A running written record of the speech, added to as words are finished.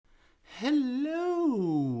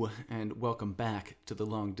Hello, and welcome back to the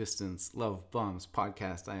Long Distance Love Bombs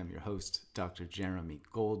podcast. I am your host, Dr. Jeremy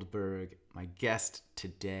Goldberg. My guest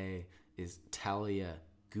today is Talia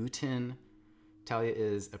Gutin. Talia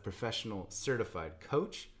is a professional certified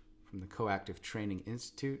coach from the Coactive Training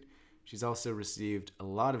Institute. She's also received a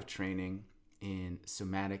lot of training in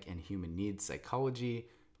somatic and human needs psychology,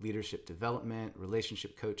 leadership development,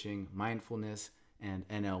 relationship coaching, mindfulness, and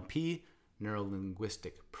NLP,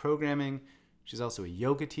 neuro-linguistic programming. She's also a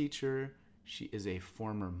yoga teacher. She is a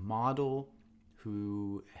former model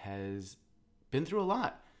who has been through a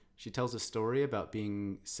lot. She tells a story about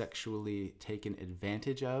being sexually taken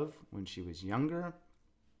advantage of when she was younger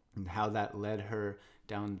and how that led her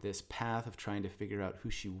down this path of trying to figure out who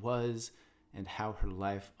she was and how her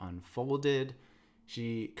life unfolded.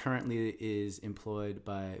 She currently is employed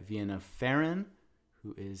by Vienna Farron,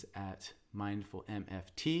 who is at Mindful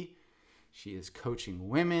MFT. She is coaching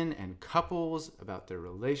women and couples about their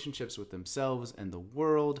relationships with themselves and the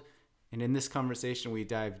world. And in this conversation, we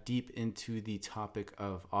dive deep into the topic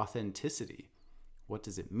of authenticity. What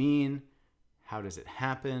does it mean? How does it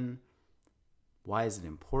happen? Why is it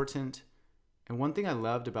important? And one thing I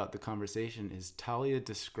loved about the conversation is Talia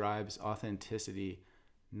describes authenticity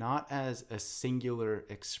not as a singular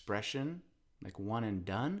expression, like one and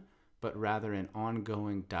done, but rather an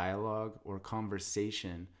ongoing dialogue or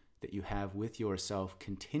conversation that you have with yourself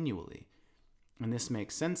continually. And this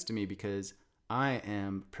makes sense to me because I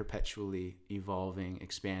am perpetually evolving,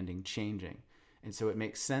 expanding, changing. And so it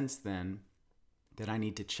makes sense then that I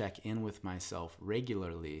need to check in with myself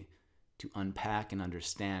regularly to unpack and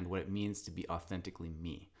understand what it means to be authentically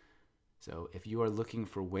me. So if you are looking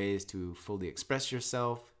for ways to fully express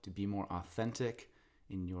yourself, to be more authentic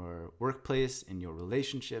in your workplace, in your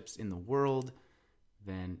relationships, in the world,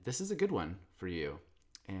 then this is a good one for you.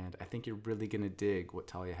 And I think you're really going to dig what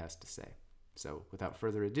Talia has to say. So without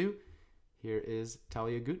further ado, here is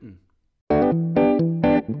Talia Gutin.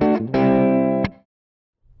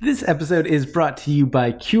 This episode is brought to you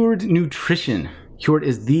by Cured Nutrition. Cured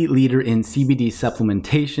is the leader in CBD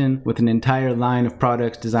supplementation with an entire line of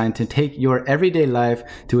products designed to take your everyday life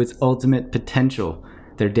to its ultimate potential.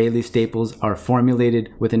 Their daily staples are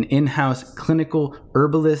formulated with an in-house clinical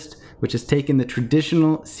herbalist, which has taken the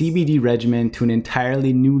traditional CBD regimen to an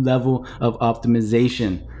entirely new level of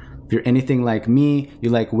optimization. If you're anything like me, you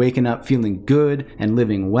like waking up feeling good and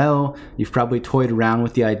living well. You've probably toyed around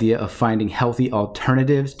with the idea of finding healthy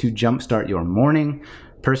alternatives to jumpstart your morning.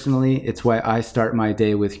 Personally, it's why I start my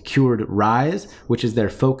day with Cured Rise, which is their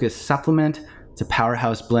focus supplement. It's a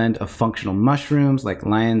powerhouse blend of functional mushrooms like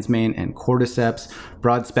lion's mane and cordyceps,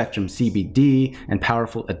 broad-spectrum CBD, and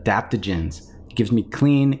powerful adaptogens. It gives me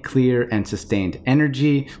clean, clear, and sustained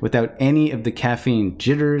energy without any of the caffeine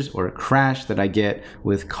jitters or crash that I get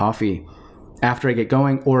with coffee. After I get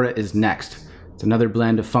going, Aura is next. It's another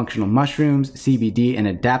blend of functional mushrooms, CBD, and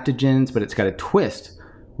adaptogens, but it's got a twist.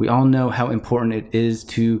 We all know how important it is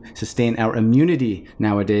to sustain our immunity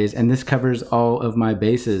nowadays, and this covers all of my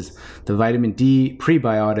bases. The vitamin D,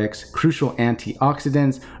 prebiotics, crucial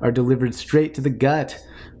antioxidants are delivered straight to the gut,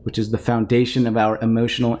 which is the foundation of our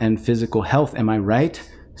emotional and physical health. Am I right?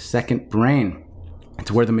 Second brain. It's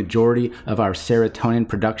where the majority of our serotonin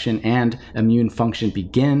production and immune function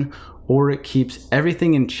begin, or it keeps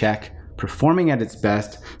everything in check, performing at its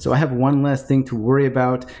best. So I have one less thing to worry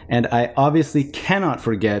about, and I obviously cannot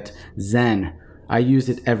forget Zen. I use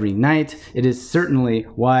it every night. It is certainly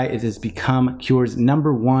why it has become Cure's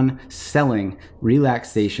 #1 selling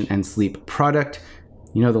relaxation and sleep product.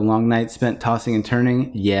 You know the long nights spent tossing and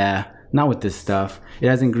turning? Yeah, not with this stuff. It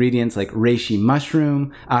has ingredients like reishi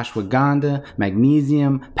mushroom, ashwagandha,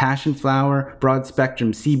 magnesium, passion flower, broad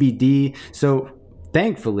spectrum CBD. So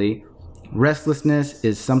thankfully, restlessness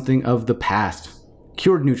is something of the past.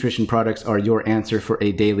 Cured Nutrition products are your answer for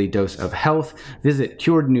a daily dose of health. Visit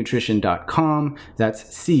curednutrition.com.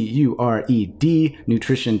 That's CURED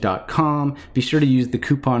nutrition.com. Be sure to use the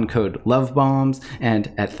coupon code LOVEBOMBS,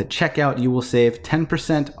 and at the checkout, you will save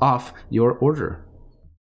 10% off your order.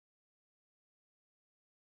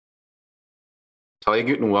 Talia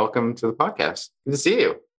Gutin, welcome to the podcast. Good to see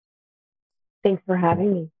you. Thanks for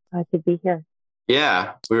having me. Glad to be here.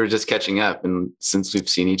 Yeah, we were just catching up, and since we've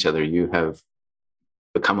seen each other, you have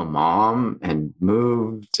become a mom and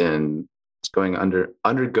moved and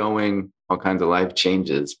undergoing all kinds of life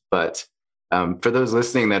changes. But for those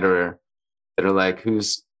listening that are like,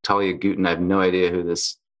 who's Talia Gutin? I have no idea who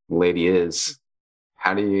this lady is.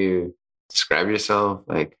 How do you describe yourself?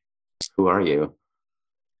 Like, who are you?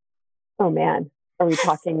 Oh man, are we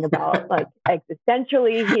talking about like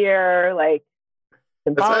existentially here? Like,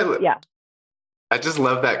 yeah. I just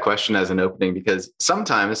love that question as an opening because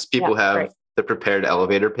sometimes people Yeah, have great. the prepared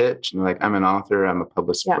elevator pitch and like, I'm an author, I'm a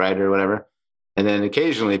published Yeah. writer, whatever. And then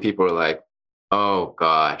occasionally people are like, oh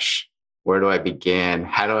gosh, where do I begin?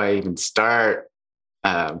 How do I even start?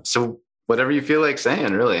 So whatever you feel like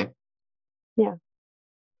saying, really. Yeah.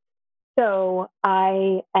 So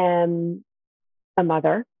I am a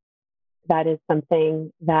mother. That is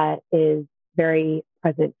something that is very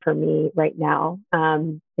present for me right now.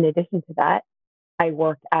 In addition to that, I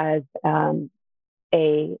work as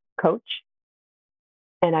a coach,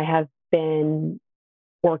 and I have been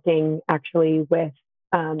working actually with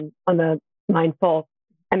on the Mindful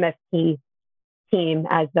MFT team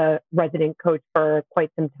as a resident coach for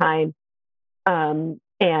quite some time,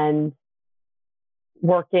 and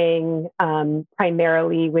working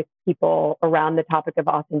primarily with people around the topic of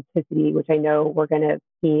authenticity, which I know we're going to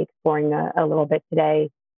be exploring a little bit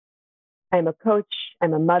today. I'm a coach,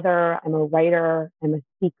 I'm a mother, I'm a writer, I'm a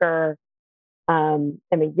speaker, I'm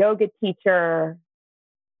a yoga teacher,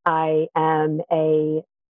 I am a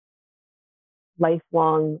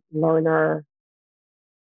lifelong learner,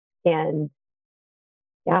 and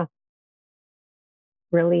yeah,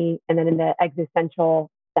 really, and then in the existential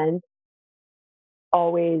sense,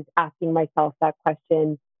 always asking myself that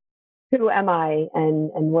question: who am I, and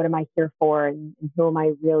what am I here for, and who am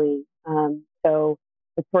I really? So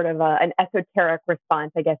it's sort of an esoteric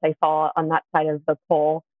response. I guess I fall on that side of the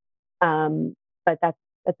pole, but that's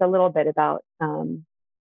a little bit about who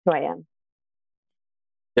I am.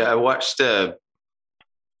 Yeah, I watched a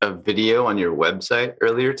video on your website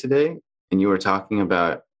earlier today, and you were talking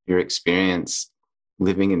about your experience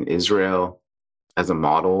living in Israel as a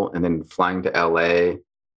model and then flying to LA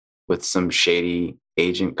with some shady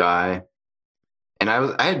agent guy. And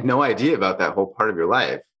I had no idea about that whole part of your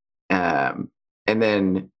life. And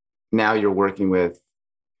then now you're working with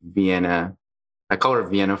Vienna. I call her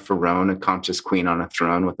Vienna Ferrone, a conscious queen on a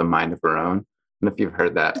throne with a mind of her own. I don't know if you've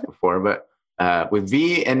heard that before, but with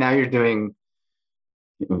V, and now you're doing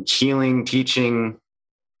healing, teaching,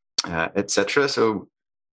 etc. So,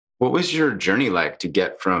 what was your journey like to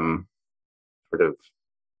get from sort of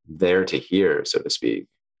there to here, so to speak?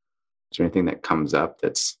 Is there anything that comes up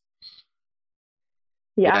that's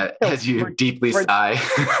Yeah, so as you deeply sigh?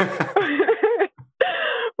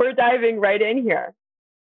 we're diving right in here.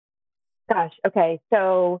 Gosh, okay.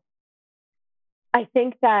 So I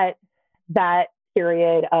think that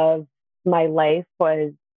period of my life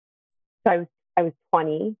was, so I was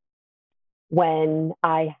 20 when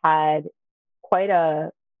I had quite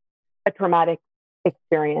a traumatic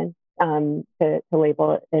experience, to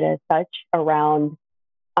label it as such, around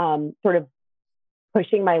sort of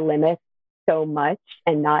pushing my limits so much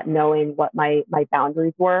and not knowing what my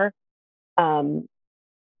boundaries were. Um,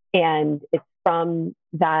 and it's from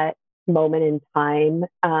that moment in time.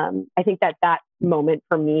 I think that moment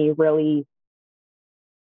for me really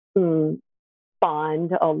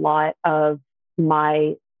spawned a lot of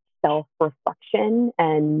my self reflection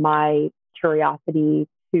and my curiosity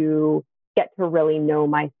to get to really know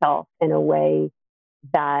myself in a way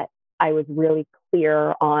that I was really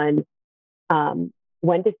clear on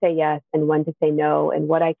when to say yes and when to say no, and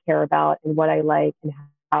what I care about and what I like and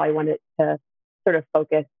how I wanted to sort of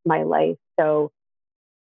focus my life. So,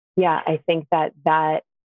 yeah, I think that I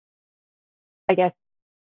guess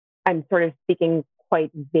I'm sort of speaking quite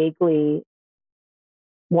vaguely,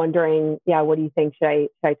 wondering, yeah, what do you think? Should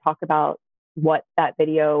I talk about what that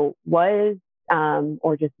video was,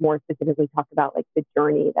 or just more specifically talk about like the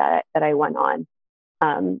journey that I went on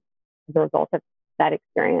as a result of that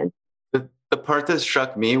experience? The part that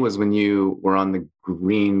struck me was when you were on the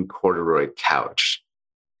green corduroy couch.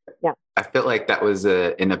 Yeah. I felt like that was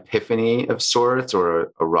an epiphany of sorts,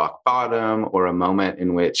 or a rock bottom, or a moment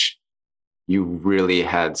in which you really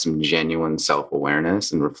had some genuine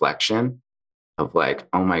self-awareness and reflection of like,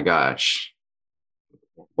 oh my gosh,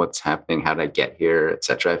 what's happening? How did I get here,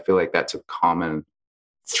 etc. I feel like that's a common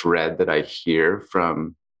thread that I hear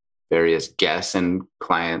from various guests and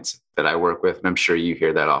clients that I work with. And I'm sure you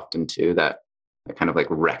hear that often too, that kind of like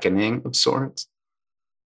reckoning of sorts.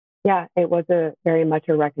 Yeah, it was a very much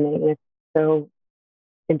a reckoning. And it's so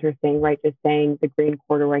interesting, right? Just saying the green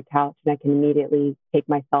corduroy couch, and I can immediately take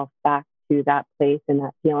myself back to that place and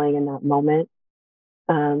that feeling and that moment.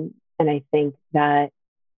 And I think that,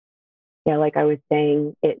 yeah, like I was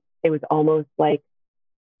saying, it was almost like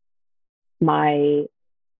my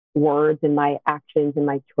words and my actions and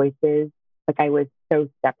my choices, like I was so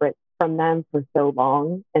separate from them for so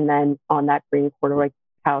long. And then on that green corduroy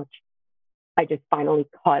couch, I just finally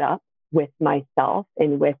caught up with myself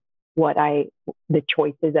and with the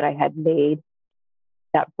choices that I had made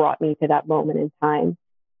that brought me to that moment in time.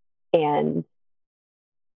 And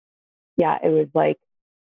yeah, it was like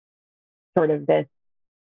sort of this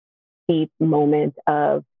deep moment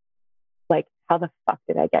of like, how the fuck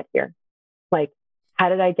did I get here? Like, how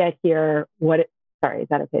did I get here? Sorry, is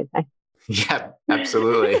that okay? Yeah,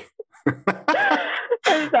 absolutely.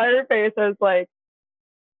 I saw your face. I was like,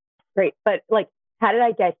 great. But like, how did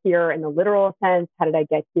I get here in the literal sense? How did I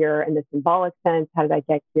get here in the symbolic sense? How did I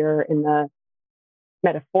get here in the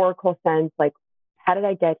metaphorical sense? Like, how did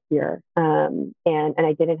I get here? And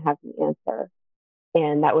I didn't have the answer.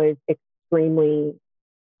 And that was extremely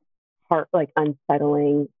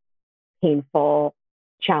unsettling, painful,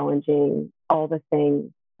 challenging, all the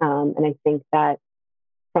things. And I think that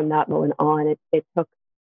from that moment on, it took,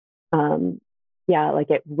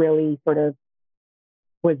 it really sort of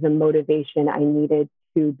was the motivation I needed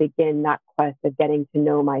to begin that quest of getting to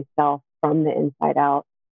know myself from the inside out,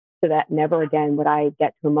 so that never again would I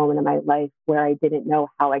get to a moment in my life where I didn't know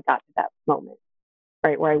how I got to that moment,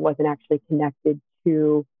 right? Where I wasn't actually connected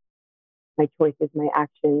to my choices, my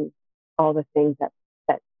actions, all the things that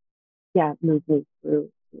moved me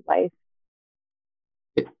through life.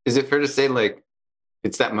 Is it fair to say, like,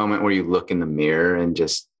 it's that moment where you look in the mirror and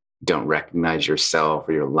just don't recognize yourself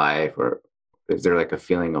or your life, or is there like a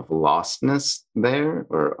feeling of lostness there,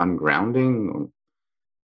 or ungrounding, or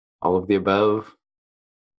all of the above?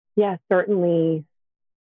 Yeah, certainly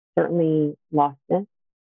lostness,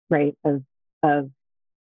 right? Of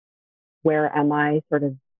where am I, sort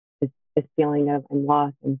of this feeling of I'm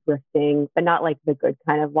lost and drifting, but not like the good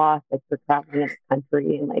kind of lost, like we're traveling in a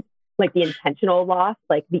country, and like the intentional loss,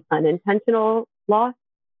 like the unintentional loss,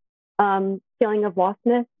 feeling of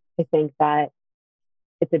lostness. I think that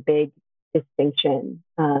it's a big distinction.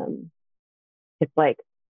 It's like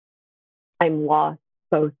I'm lost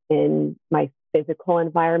both in my physical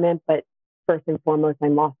environment, but first and foremost,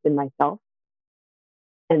 I'm lost in myself.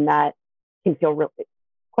 And that can feel really,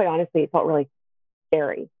 quite honestly, it felt really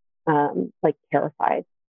scary, like terrified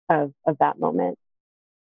of that moment.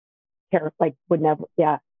 Terrified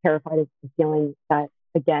of feeling that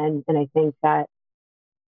again. And I think that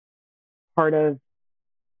part of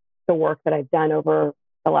the work that I've done over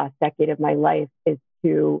the last decade of my life is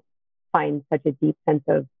to find such a deep sense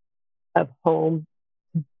of home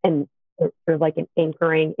and sort of like an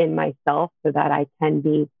anchoring in myself, so that I can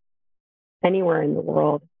be anywhere in the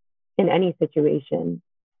world, in any situation,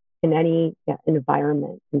 in any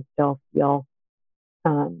environment, and still feel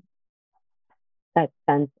that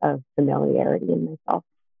sense of familiarity in myself.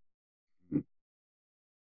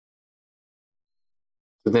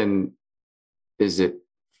 So then, is it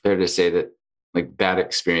fair to say that like that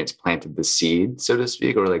experience planted the seed, so to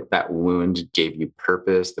speak, or like that wound gave you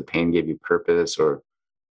purpose, the pain gave you purpose, or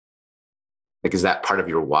like, is that part of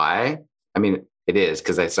your why? I mean, it is,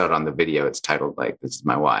 because I saw it on the video. It's titled like, "This is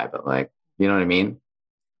my why," but like, you know what I mean?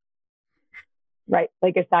 Right.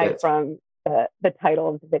 Like aside from the title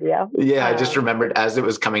of the video. Yeah, I just remembered as it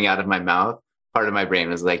was coming out of my mouth, part of my brain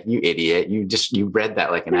was like, "You idiot! You read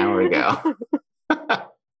that like an hour ago."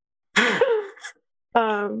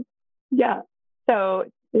 Yeah. So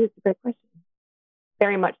it's a great question.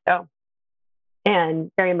 Very much so,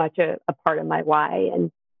 and very much a part of my why.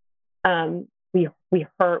 And we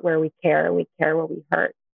hurt where we care, and we care where we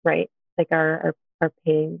hurt. Right. Like our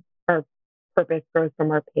pain, our purpose grows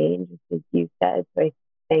from our pain, just as you said. So I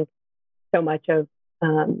think so much of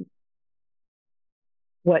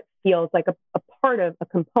what feels like a part of a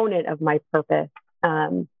component of my purpose,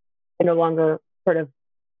 I no longer sort of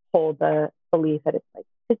hold the belief that it's like,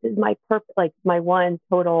 this is my purpose, like my one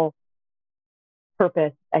total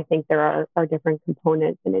purpose. I think there are different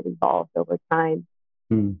components, and it evolves over time.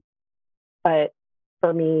 But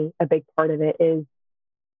for me, a big part of it is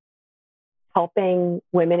helping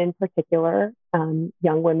women in particular,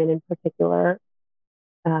 young women in particular,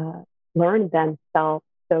 learn themselves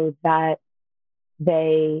so that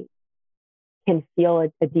they can feel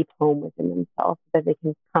a deep home within themselves, so that they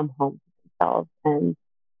can come home to themselves and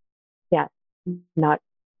not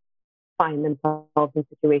find themselves in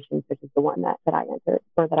situations such as the one that I entered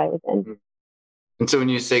or that I was in. And so when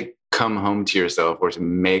you say come home to yourself, or to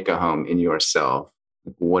make a home in yourself,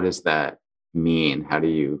 what does that mean? How do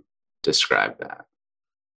you describe that?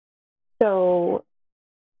 So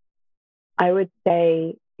I would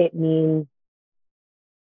say it means,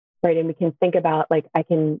 right, and we can think about, like, I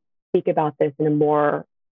can speak about this in a more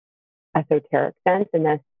esoteric sense, and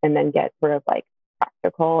then get sort of like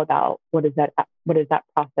practical about what does that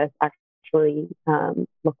process actually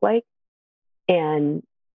look like. And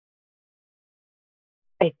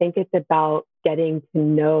I think it's about getting to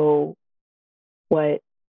know what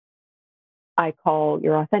I call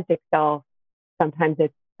your authentic self. Sometimes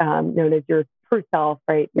it's known as your true self,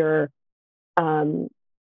 right? Your sort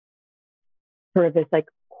of this like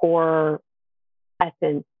core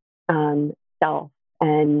essence self,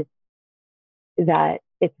 and that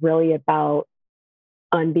it's really about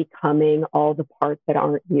unbecoming all the parts that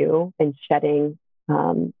aren't you and shedding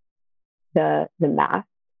the mask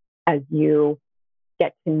as you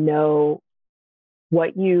get to know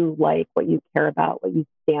what you like, what you care about, what you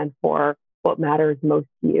stand for, what matters most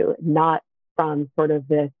to you, not from sort of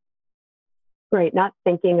this, right, not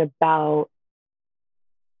thinking about,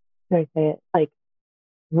 how do I say it, like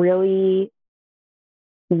really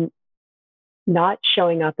not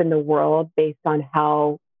showing up in the world based on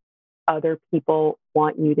how other people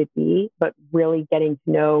want you to be, but really getting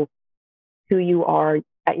to know who you are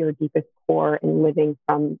at your deepest core and living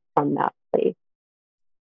from that place.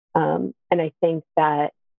 And I think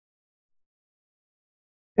that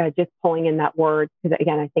just pulling in that word, because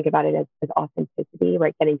again, I think about it as authenticity,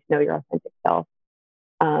 right? Getting to know your authentic self.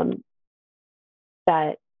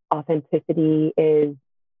 That authenticity is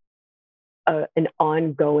an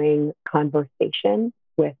ongoing conversation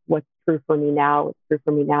with what's true for me now, what's true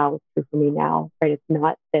for me now, what's true for me now, right? It's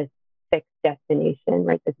not this fixed destination,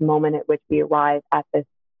 right? This moment at which we arrive at this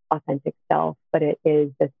authentic self, but it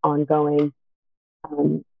is this ongoing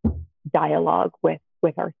dialogue with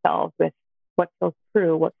ourselves, with what feels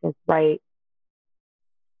true, what feels right.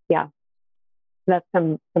 Yeah, so that's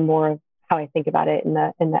some more of how I think about it in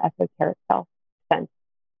the esoteric self sense.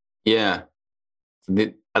 Yeah,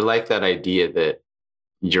 I like that idea that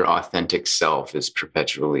your authentic self is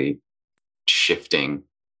perpetually shifting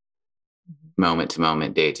moment to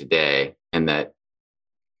moment, day to day, and that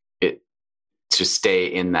it to stay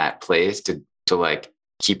in that place to like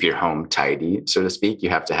keep your home tidy, so to speak, you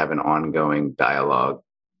have to have an ongoing dialogue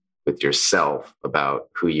with yourself about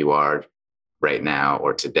who you are right now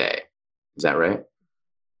or today. Is that right?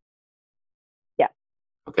 Yeah.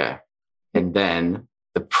 Okay. And then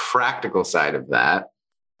the practical side of that,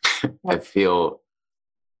 I feel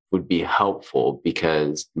would be helpful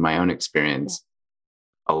because in my own experience,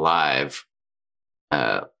 alive,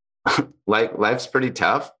 like life's pretty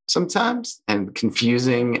tough sometimes and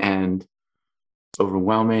confusing and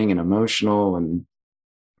overwhelming and emotional. And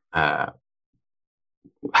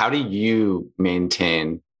how do you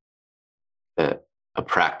maintain a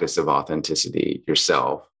practice of authenticity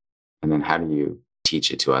yourself? And then how do you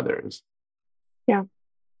teach it to others? Yeah.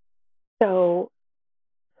 So,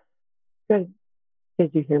 good.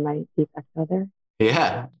 Did you hear my deep exhale there?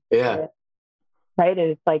 Yeah. Yeah. Right.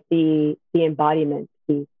 And it's like the embodiment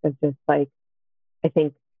piece of just like, I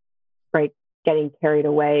think, right, getting carried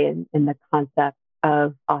away in the concept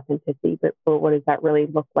of authenticity, but what does that really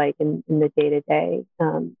look like in the day to day?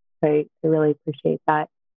 I really appreciate that.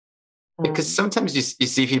 Because sometimes you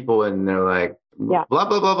see people and they're like, blah, blah,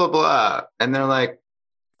 blah, blah, blah. And they're like,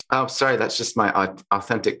 oh, sorry, that's just my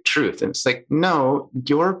authentic truth. And it's like, no,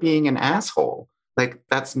 you're being an asshole. Like,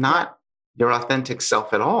 that's not your authentic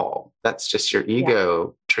self at all. That's just your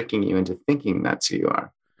ego tricking you into thinking that's who you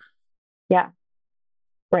are. Yeah.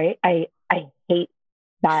 Right. I hate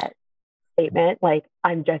that statement. Like,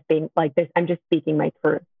 I'm just being like this. I'm just speaking my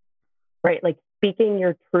truth. Right. Like, speaking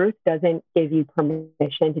your truth doesn't give you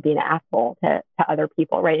permission to be an asshole to other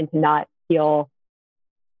people. Right. And to not feel,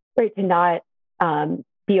 right. To not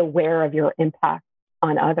be aware of your impact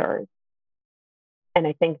on others. And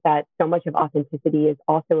I think that so much of authenticity is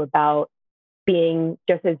also about being,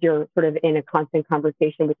 just as you're sort of in a constant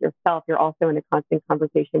conversation with yourself, you're also in a constant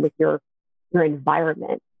conversation with your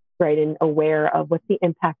environment, right? And aware of what's the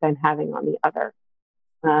impact I'm having on the other.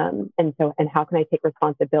 And how can I take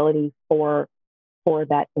responsibility for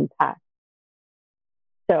that impact?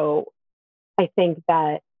 So I think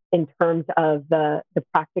that in terms of the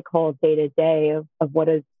practical day to day of what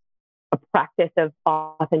does a practice of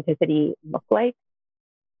authenticity look like,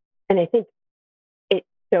 and I think it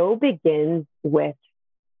so begins with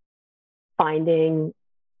finding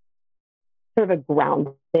sort of a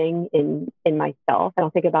grounding in myself. And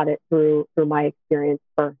I'll think about it through my experience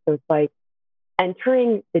first. So it's like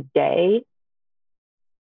entering the day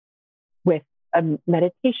with a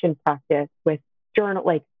meditation practice, with journal,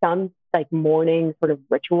 like some like morning sort of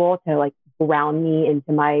ritual to like ground me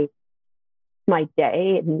into my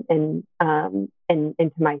day and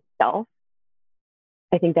into myself.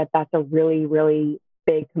 I think that that's a really, really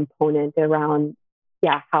big component around,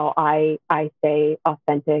 how I stay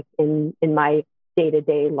authentic in my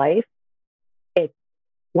day-to-day life. It's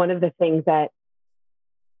one of the things that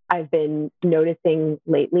I've been noticing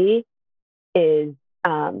lately is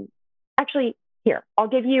actually here, I'll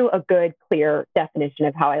give you a good, clear definition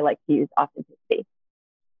of how I like to use authenticity.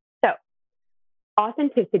 So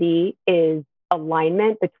authenticity is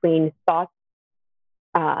alignment between thoughts,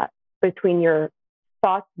 between your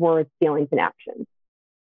thoughts, words, feelings, and actions.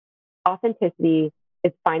 Authenticity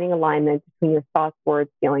is finding alignment between your thoughts, words,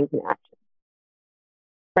 feelings, and actions.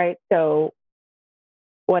 Right? So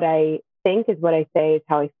what I think is what I say, is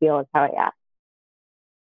how I feel, is how I act.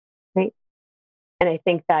 Right? And I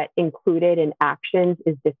think that included in actions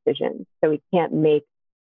is decisions. So we can't make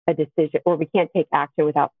a decision, or we can't take action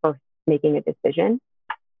without first making a decision.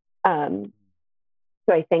 So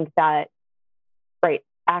I think that, right,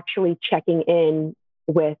 actually checking in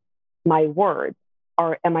with my words,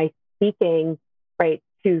 or am I speaking, right,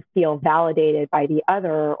 to feel validated by the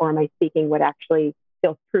other, or am I speaking what actually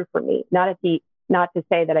feels true for me? Not to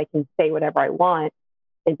say that I can say whatever I want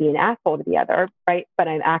and be an asshole to the other, right? But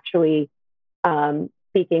I'm actually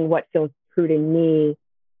speaking what feels true to me,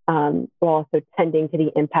 while also tending to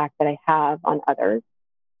the impact that I have on others.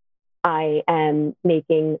 I am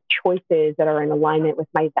making choices that are in alignment with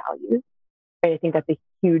my values. Right? I think that's a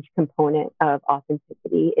huge component of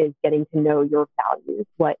authenticity, is getting to know your values,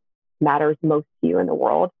 what matters most to you in the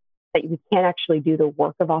world. That we can't actually do the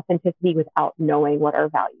work of authenticity without knowing what our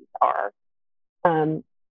values are. And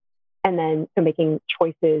then so making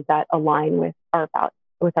choices that align with our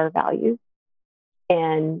values.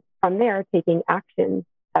 And from there, taking actions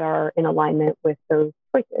that are in alignment with those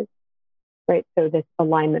choices. Right? So this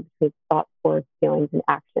alignment between thoughts, words, feelings, and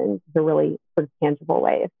actions is a really sort of tangible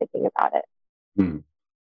way of thinking about it.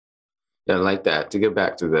 Yeah, I like that. To go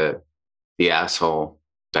back to the asshole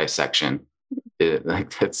dissection,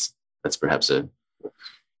 that's perhaps a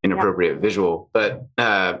inappropriate visual, but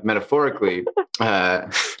metaphorically, right?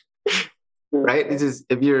 It's just,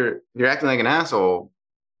 if you're acting like an asshole,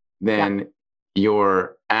 then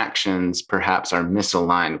your actions perhaps are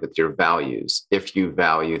misaligned with your values. If you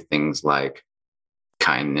value things like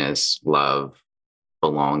kindness, love,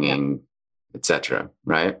 belonging, etc.,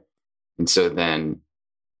 right? And so then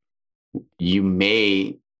you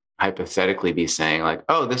may hypothetically be saying like,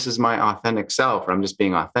 oh, this is my authentic self, or I'm just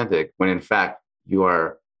being authentic, when in fact you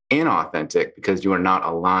are inauthentic because you are not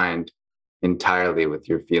aligned entirely with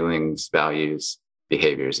your feelings, values,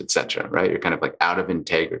 behaviors, etc., right? You're kind of like out of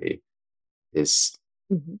integrity, is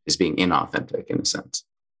being inauthentic in a sense.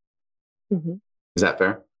 Is that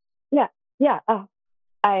fair? Yeah.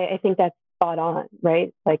 I think that's spot on,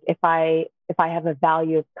 right? Like if I have a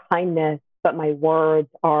value of kindness, but my words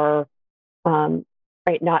are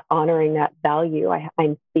right, not honoring that value,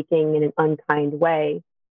 I'm speaking in an unkind way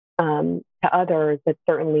to others. That's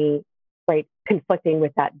certainly right conflicting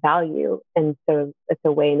with that value, and so it's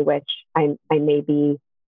a way in which I may be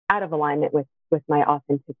out of alignment with my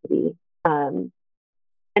authenticity.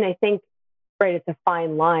 And I think, right, it's a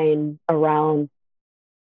fine line around,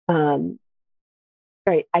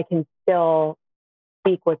 right, I can still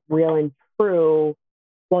speak what's real and true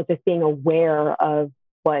while just being aware of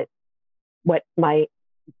what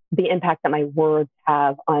the impact that my words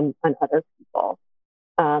have on other people.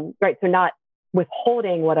 Right, so not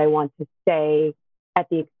withholding what I want to say at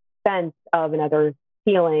the expense of another's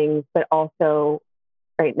feelings, but also,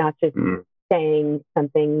 right, not just saying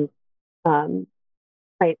something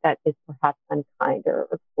right, that is perhaps unkind or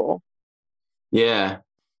cruel. Yeah.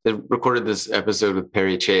 I recorded this episode with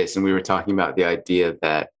Perry Chase, and we were talking about the idea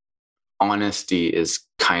that honesty is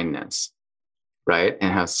kindness, right?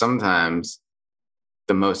 And how sometimes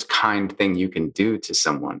the most kind thing you can do to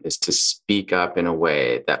someone is to speak up in a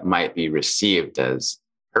way that might be received as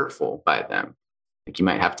hurtful by them. Like you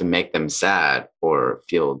might have to make them sad or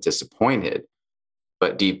feel disappointed,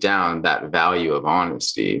 but deep down, that value of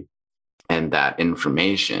honesty and that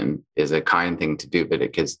information is a kind thing to do, but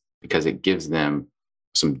because it gives them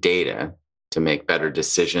some data to make better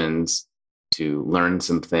decisions, to learn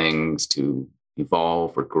some things, to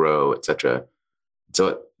evolve or grow, etc.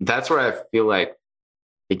 So that's where I feel like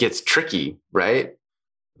it gets tricky, right?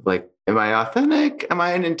 Like, am I authentic? Am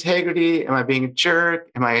I in integrity? Am I being a jerk?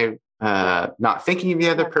 Am I not thinking of the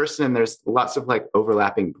other person? And there's lots of like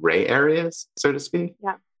overlapping gray areas, so to speak.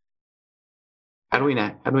 Yeah. How do we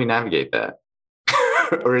navigate that?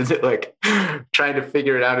 Or is it like trying to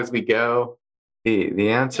figure it out as we go? The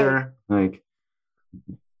answer, like,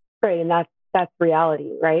 right, and that's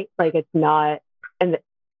reality, right? Like it's not. And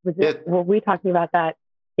were we talking about that?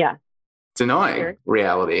 Yeah, it's annoying.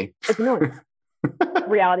 Reality. It's annoying.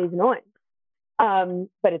 Reality is annoying,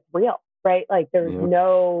 but it's real, right? Like there's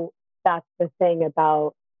no. That's the thing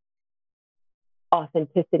about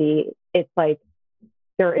authenticity. It's like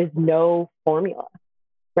there is no formula.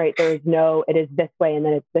 right? There's no, it is this way and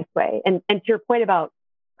then it's this way. And to your point about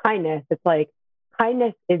kindness, it's like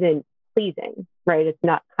kindness isn't pleasing, right? It's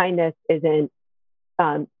not, kindness isn't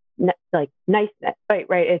like niceness, right?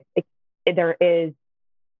 Right. There is,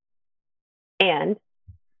 and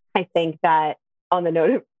I think that on the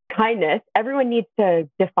note of kindness, everyone needs to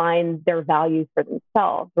define their values for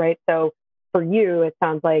themselves, right? So for you, it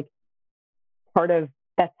sounds like part of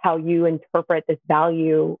that's how you interpret this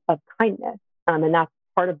value of kindness. And that's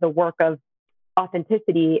part of the work of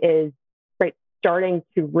authenticity is, right, starting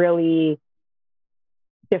to really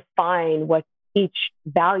define what each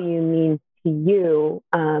value means to you,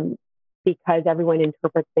 because everyone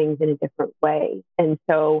interprets things in a different way. And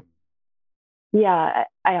so, yeah,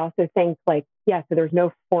 I also think like, yeah, so there's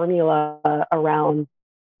no formula around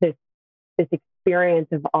this experience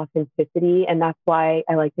of authenticity. And that's why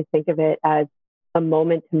I like to think of it as a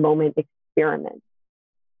moment to moment experiment,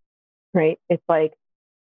 right? It's like,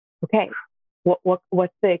 okay,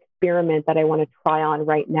 what's the experiment that I want to try on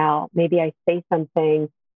right now? Maybe I say something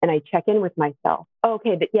and I check in with myself. Oh,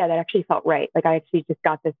 okay, that actually felt right. Like I actually just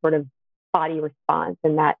got this sort of body response,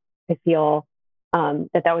 and that I feel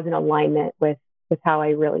that was in alignment with how I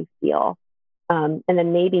really feel. And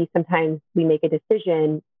then maybe sometimes we make a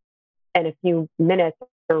decision, and a few minutes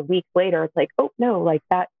or weeks later, it's like, oh no, like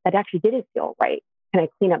that actually didn't feel right. Can I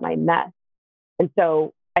clean up my mess? And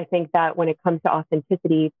so I think that when it comes to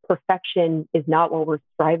authenticity, perfection is not what we're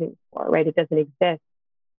striving for, right? It doesn't exist.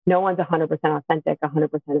 No one's 100% authentic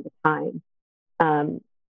 100% of the time.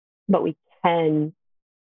 But we can,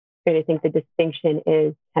 right, I think the distinction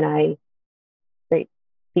is, can I, right,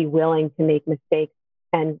 be willing to make mistakes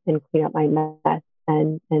and clean up my mess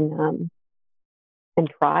and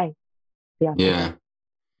try. Yeah.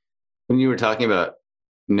 When you were talking about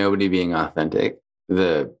nobody being authentic,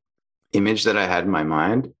 the image that I had in my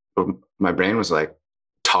mind, my brain was like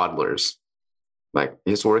toddlers. Like, I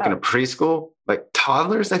used to work in a preschool. Like,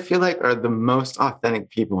 toddlers, I feel like, are the most authentic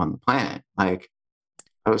people on the planet. Like,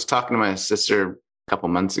 I was talking to my sister a couple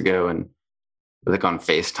months ago, and like on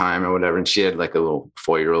FaceTime or whatever, and she had like a little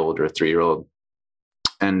 4-year-old or a 3-year-old,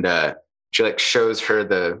 and she like shows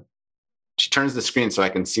her she turns the screen so I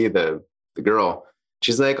can see the girl.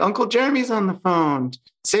 She's like, Uncle Jeremy's on the phone.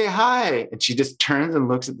 Say hi. And she just turns and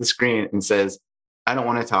looks at the screen and says, I don't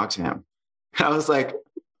want to talk to him. And I was like,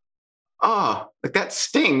 oh, like that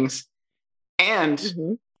stings.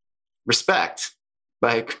 And respect.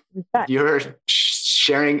 Like, you're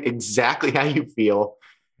sharing exactly how you feel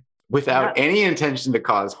without any intention to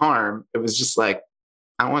cause harm. It was just like,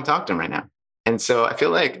 I don't want to talk to him right now. And so I feel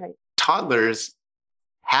like toddlers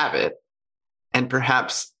have it, and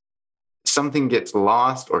perhaps something gets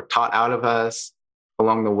lost or taught out of us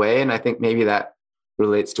along the way. And I think maybe that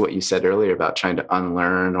relates to what you said earlier about trying to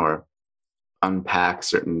unlearn or unpack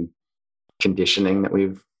certain conditioning that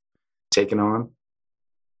we've taken on.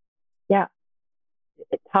 Yeah.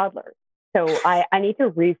 Toddlers. So I need to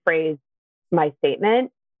rephrase my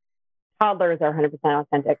statement. Toddlers are 100%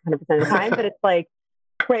 authentic 100% of the time, but it's like,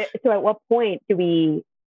 so at what point do we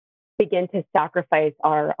begin to sacrifice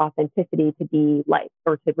our authenticity to be liked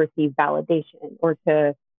or to receive validation or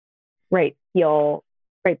to feel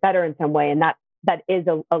better in some way? And that is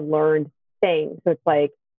a learned thing. So it's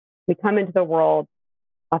like we come into the world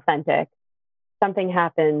authentic, something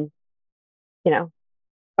happens,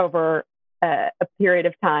 over a period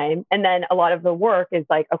of time, and then a lot of the work is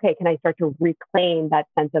like, okay, can I start to reclaim that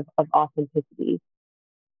sense of authenticity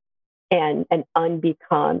and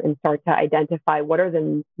unbecome and start to identify what are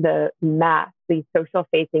the masks, these social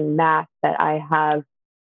facing masks that I have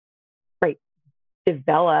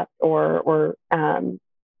developed or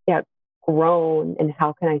grown, and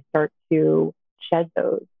how can I start to shed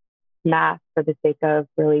those masks for the sake of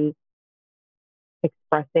really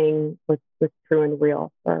expressing what's true and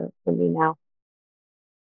real for me now.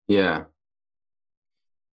 Yeah.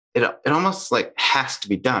 It almost like has to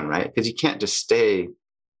be done, right? Because you can't just stay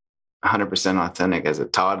 100% authentic as a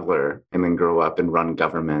toddler and then grow up and run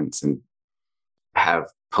governments and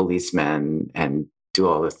have policemen and do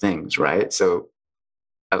all the things, right? So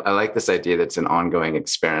I like this idea that's an ongoing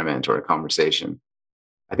experiment or a conversation.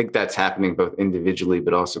 I think that's happening both individually,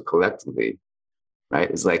 but also collectively, right?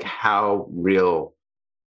 It's like, how real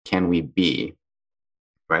can we be,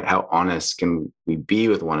 right? How honest can we be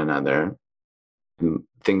with one another? And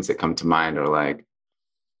things that come to mind are like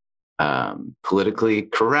politically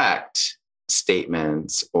correct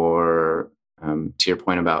statements, or to your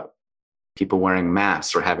point about people wearing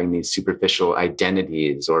masks or having these superficial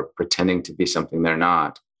identities or pretending to be something they're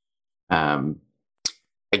not.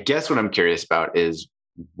 I guess what I'm curious about is,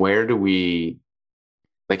 where do we,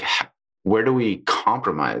 like, where do we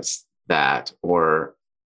compromise that? Or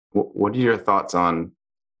what are your thoughts on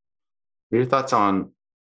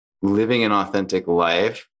living an authentic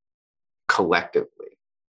life collectively?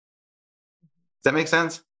 Does that make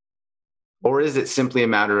sense? Or is it simply a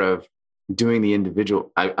matter of doing the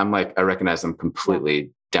individual? I recognize I'm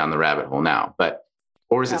completely down the rabbit hole now, but,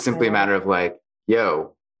 or is it simply a matter of like,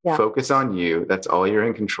 yo, focus on you. That's all you're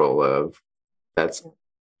in control of. That's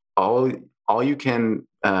all you can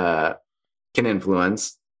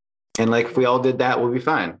influence. And like, if we all did that, we'll be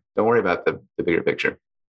fine. Don't worry about the bigger picture.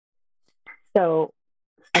 So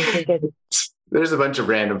I think there's a bunch of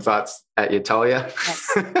random thoughts at you, Talia.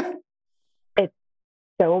 It's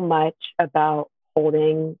so much about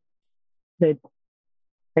holding the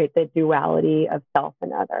duality of self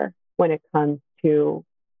and other when it comes to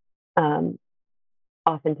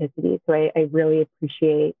authenticity. So I really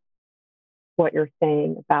appreciate what you're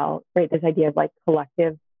saying about this idea of like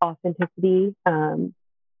collective authenticity. And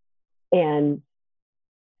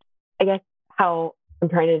I guess how I'm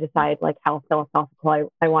trying to decide like how philosophical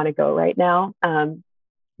I want to go right now.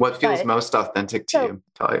 What feels most authentic to you,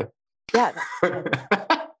 Talia? Yeah.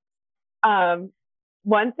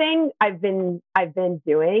 One thing I've been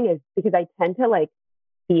doing is, because I tend to like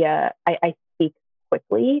I speak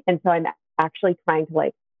quickly, and so I'm actually trying to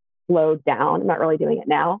like slow down. I'm not really doing it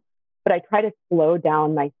now, but I try to slow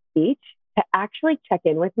down my speech to actually check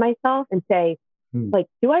in with myself and say, like,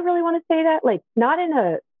 do I really want to say that? Like, not in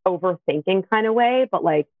a overthinking kind of way, but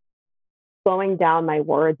like slowing down my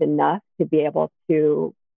words enough to be able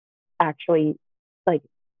to actually like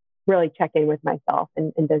really check in with myself.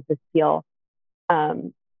 And does this feel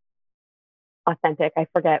authentic? I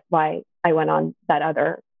forget why I went on that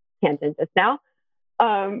other tangent just now.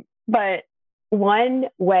 But one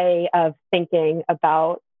way of thinking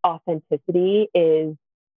about authenticity is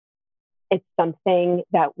it's something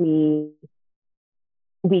that we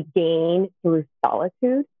gain through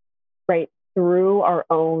solitude, right? Through our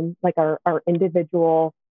own, like our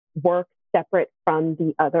individual work separate from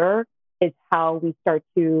the other is how we start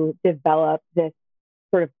to develop this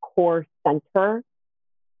sort of core center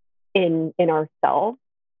in ourselves.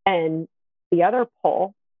 And the other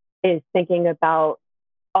pole is thinking about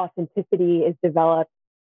authenticity is developed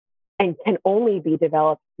and can only be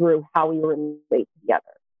developed through how we relate to the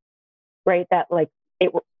other, right? That like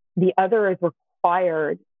the other is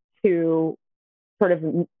required to sort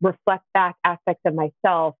of reflect back aspects of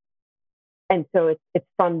myself. And so it's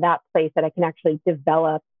from that place that I can actually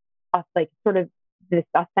develop like sort of this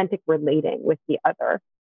authentic relating with the other.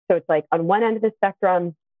 So it's like on one end of the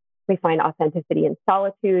spectrum, we find authenticity in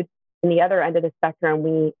solitude. On the other end of the spectrum,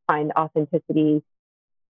 we find authenticity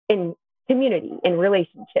in community, in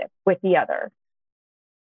relationship with the other.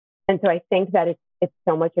 And so I think that it's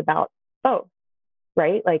so much about both,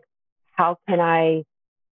 right? Like, how can I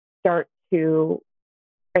start to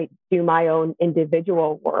do my own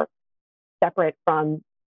individual work separate from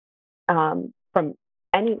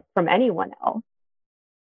anyone else?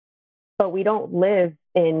 But we don't live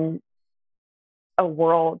in a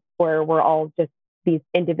world where we're all just these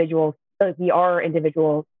individuals. Like, we are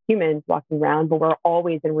individual humans walking around, but we're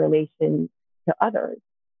always in relation to others.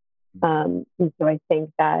 And so I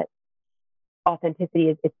think that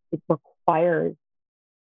authenticity it requires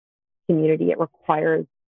community. It requires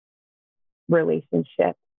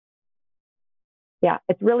relationship. Yeah,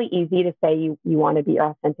 it's really easy to say you want to be your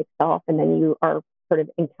authentic self, and then you are sort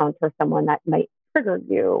of encounter someone that might trigger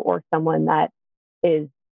you, or someone that is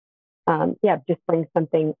just brings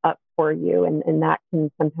something up for you, and that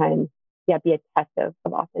can sometimes be a test of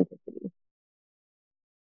authenticity.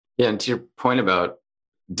 Yeah, and to your point about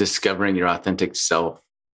discovering your authentic self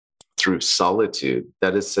through solitude,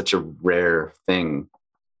 that is such a rare thing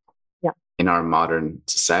in our modern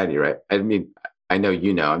society, right? I mean, I know,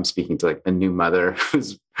 I'm speaking to like a new mother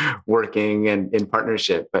who's working and in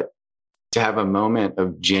partnership, but to have a moment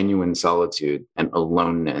of genuine solitude and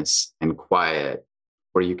aloneness and quiet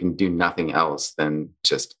where you can do nothing else than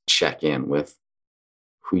just check in with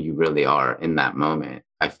who you really are in that moment,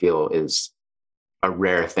 I feel is a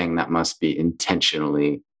rare thing that must be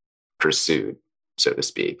intentionally pursued, so to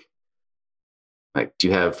speak. Like, do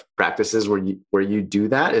you have practices where you do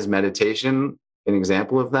that? Is meditation an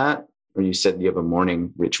example of that? Or you said you have a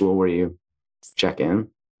morning ritual where you check in?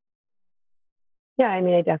 Yeah, I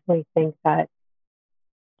mean, I definitely think that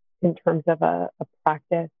in terms of a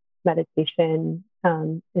practice, meditation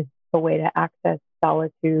is a way to access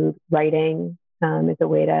solitude. Writing is a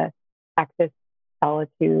way to access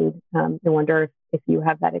solitude. I wonder if you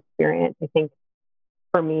have that experience. I think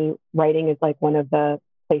for me, writing is like one of the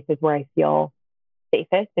places where I feel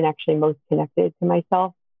safest and actually most connected to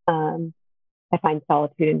myself. I find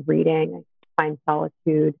solitude in reading. I find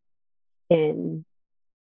solitude in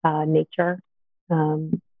nature,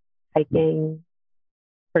 hiking,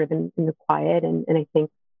 sort of in the quiet. And I think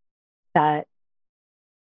that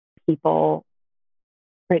people,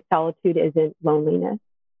 right, solitude isn't loneliness,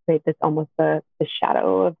 right? That's almost the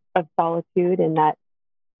shadow of solitude, and that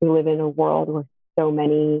we live in a world where so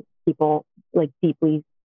many people like deeply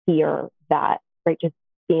fear that, right? Just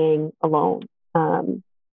being alone.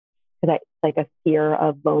 Because like a fear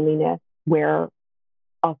of loneliness, where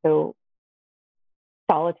also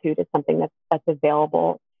solitude is something that's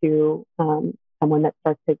available to someone that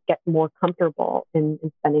starts to get more comfortable in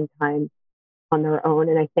spending time on their own.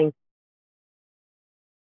 And I think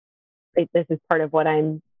this is part of what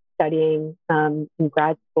I'm studying in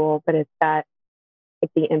grad school, but it's that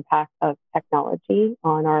like the impact of technology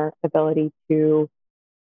on our ability to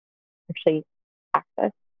actually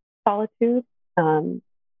access solitude,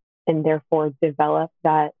 and therefore develop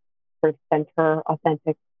that sort of center,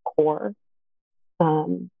 authentic core.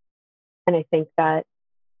 And I think that,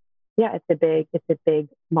 yeah, it's a big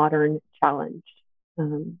modern challenge,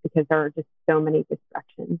 because there are just so many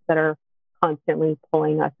distractions that are constantly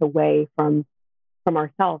pulling us away from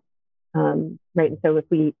ourselves, right? And so if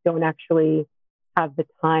we don't actually have the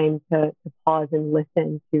time to pause and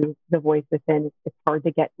listen to the voice within, it's hard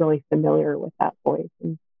to get really familiar with that voice.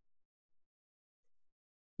 And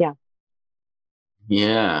yeah.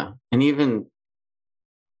 Yeah. And even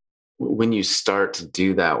when you start to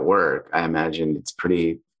do that work, I imagine it's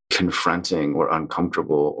pretty confronting or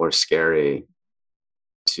uncomfortable or scary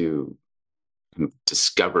to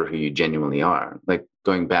discover who you genuinely are. Like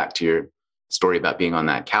going back to your story about being on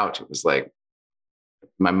that couch, it was like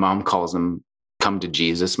my mom calls them come to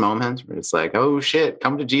Jesus moments, where it's like, oh shit,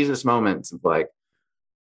 come to Jesus moments of like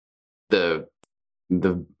the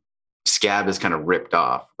scab is kind of ripped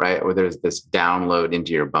off, right? Or there's this download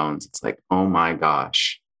into your bones. It's like, oh my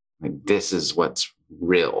gosh, like this is what's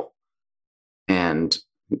real. And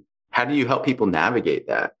how do you help people navigate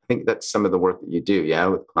that? I think that's some of the work that you do, yeah,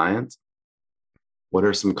 with clients. What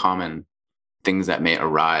are some common things that may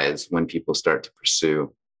arise when people start to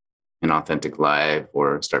pursue an authentic life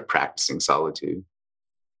or start practicing solitude?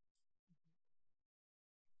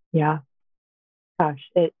 Yeah. Gosh,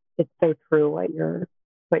 it's so true what you're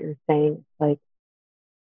saying. It's like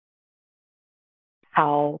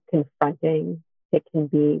how confronting it can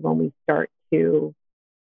be when we start to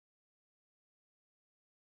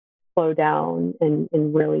slow down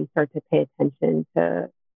and really start to pay attention to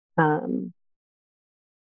um,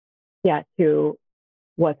 to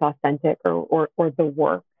what's authentic, or the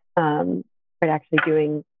work, but actually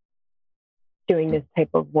doing this type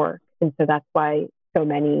of work. And so that's why so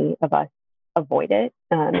many of us avoid it.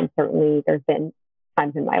 And certainly there's been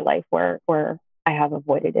times in my life where I have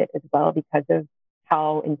avoided it as well, because of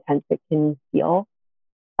how intense it can feel.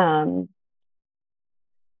 Um,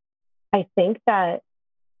 I think that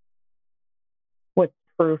what's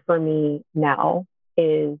true for me now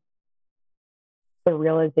is the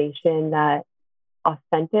realization that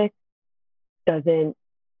authentic doesn't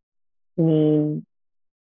mean,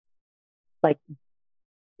 like,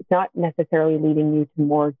 it's not necessarily leading you to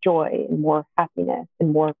more joy and more happiness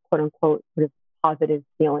and more quote unquote sort of positive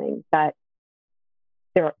feelings. That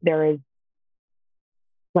there is,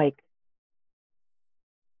 like,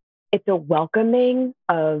 it's a welcoming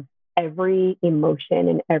of every emotion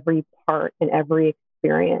and every part and every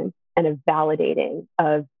experience, and a validating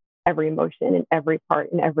of every emotion and every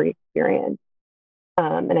part and every experience.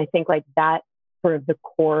 And I think like that sort of the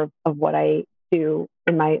core of what I do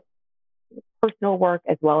in my personal work,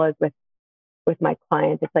 as well as with my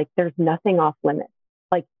clients. It's like there's nothing off limits.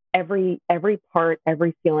 Like every part,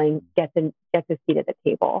 every feeling gets a seat at the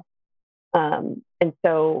table. And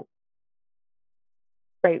so,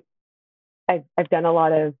 right, I've done a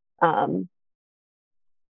lot of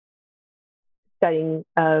studying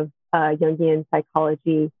of Jungian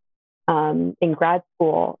psychology in grad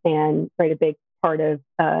school, and right, a big part of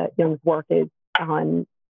Jung's work is on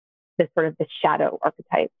this sort of the shadow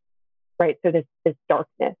archetype, right? So this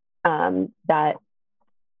darkness that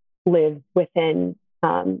lives within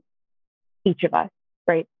each of us,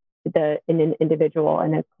 right? In an individual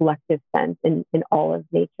and a collective sense in all of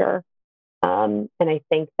nature. And I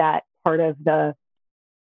think that part of the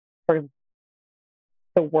sort of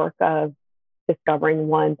the work of discovering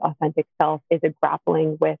one's authentic self is a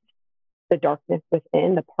grappling with the darkness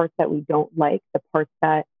within, the parts that we don't like, the parts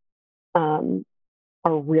that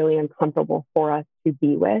are really uncomfortable for us to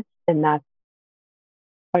be with. And that's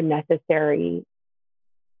a necessary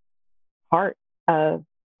part of,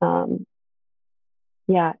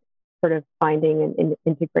 sort of finding an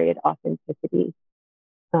integrated authenticity.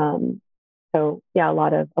 So yeah, a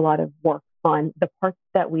lot of work on the parts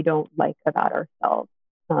that we don't like about ourselves,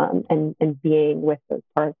 and being with those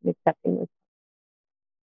parts and accepting those.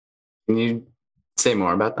 Can you say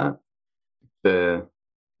more about that? The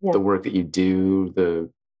work that you do, the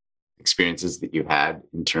experiences that you had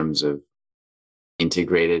in terms of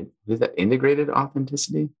integrated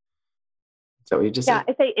authenticity? Is that what you just said? Yeah,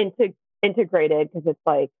 I say integrated because it's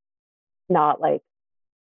like not like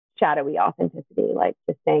shadowy authenticity, like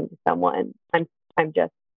just saying to someone, I'm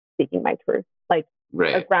just speaking my truth, like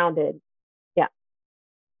right. Grounded. Yeah.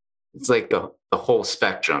 It's like the whole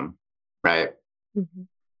spectrum, right? Mm-hmm.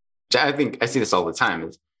 I think I see this all the time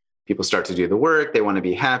is people start to do the work. They want to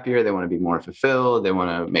be happier. They want to be more fulfilled. They want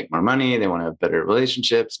to make more money. They want to have better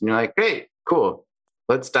relationships. And you're like, great, cool.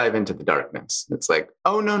 Let's dive into the darkness. It's like,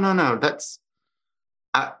 oh, no. I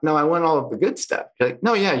want all of the good stuff. You're like,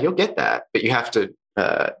 no, yeah, you'll get that. But you have to,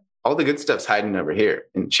 all the good stuff's hiding over here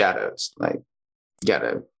in shadows. Like, you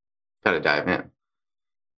gotta dive in.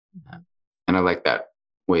 And I like that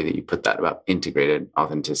way that you put that about integrated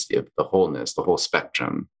authenticity of the wholeness, the whole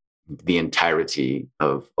spectrum, the entirety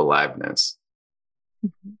of aliveness,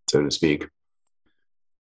 so to speak.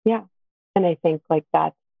 Yeah. And I think like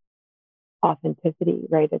that's authenticity,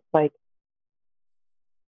 right? It's like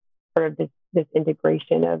sort of this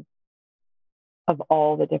integration of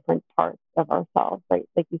all the different parts of ourselves, right?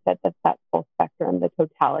 Like you said, that full spectrum, the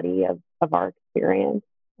totality of our experience.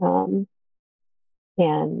 And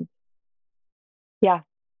yeah,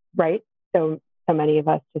 right. So many of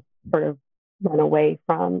us just sort of run away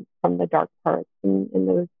from the dark parts and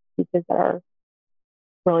those pieces that are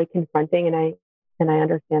really confronting. And I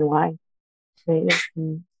understand why. Right.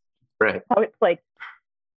 Right. How it's like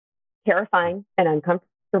terrifying and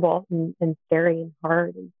uncomfortable and scary and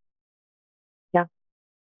hard and yeah,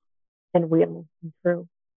 and real and true.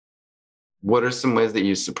 What are some ways that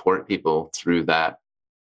you support people through that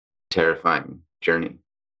terrifying journey?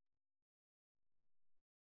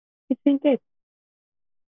 I think it's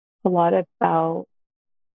a lot about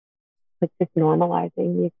like just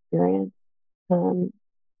normalizing the experience.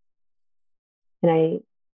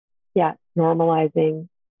 Normalizing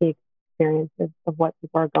the experience of what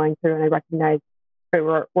people are going through. And I recognize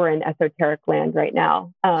we're in esoteric land right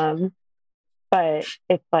now. But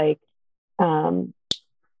it's like,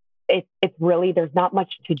 it's really, there's not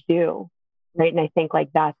much to do. Right. And I think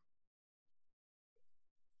like that's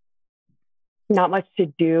not much to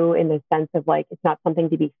do in the sense of like, it's not something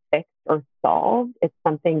to be fixed or solved. It's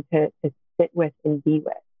something to sit with and be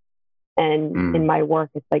with. And in my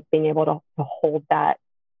work, it's like being able to hold that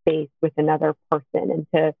space with another person and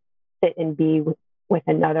to sit and be with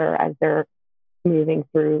another as they're moving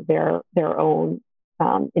through their own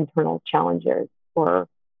internal challenges or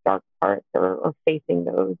dark parts or facing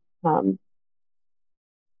those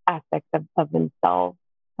aspects of themselves.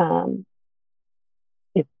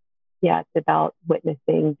 It's about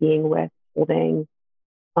witnessing, being with, holding,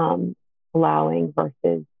 allowing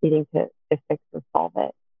versus needing to fix or solve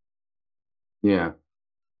it. Yeah.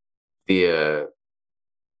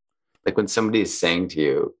 Like when somebody is saying to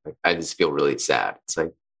you, like, I just feel really sad. It's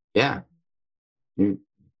like, yeah, you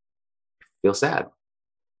feel sad.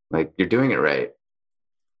 Like you're doing it right.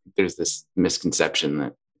 There's this misconception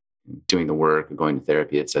that doing the work, going to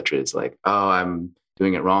therapy, et cetera, is like, oh, I'm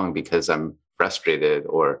doing it wrong because I'm frustrated,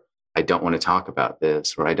 or I don't want to talk about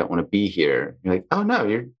this, or I don't want to be here. You're like, oh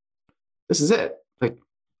no, this is it. Like,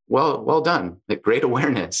 well done. Like great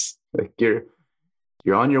awareness. Like you're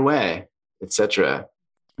on your way, et cetera.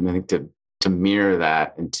 And I think to mirror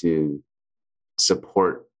that and to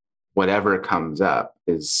support whatever comes up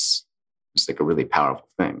is just like a really powerful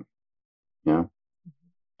thing. You know?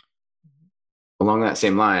 Along that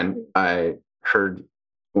same line, I heard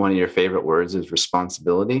one of your favorite words is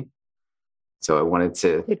responsibility. So I wanted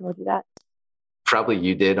to. Who told you that? Probably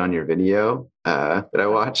you did on your video that I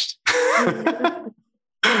watched.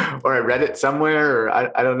 Or I read it somewhere, or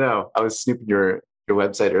I don't know. I was snooping your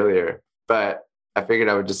website earlier, but I figured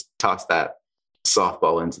I would just toss that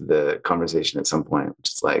softball into the conversation at some point, which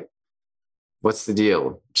is like, what's the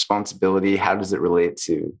deal? Responsibility, how does it relate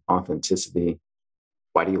to authenticity?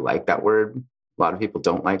 Why do you like that word? A lot of people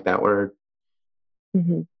don't like that word.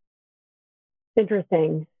 Mm-hmm.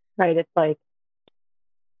 Interesting, right? It's like,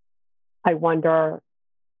 I wonder,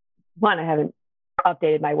 one, I haven't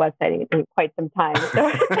updated my website in quite some time.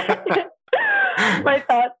 So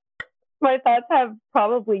my thoughts have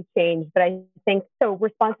probably changed, but I think so.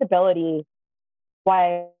 Responsibility,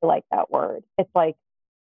 why I like that word. It's like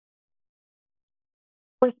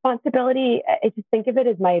responsibility. I just think of it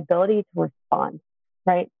as my ability to respond,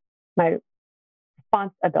 right? my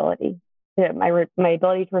responsibility, my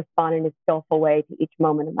ability to respond in a skillful way to each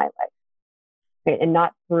moment of my life, right? And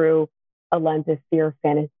not through a lens of fear,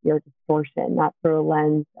 fantasy, or distortion, not through a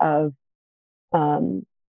lens of,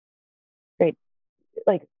 right,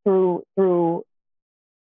 like through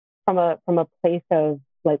from a place of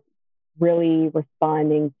like really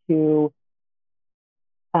responding to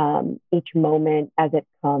each moment as it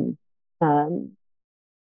comes, and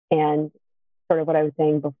sort of what I was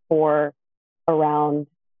saying before around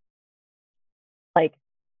like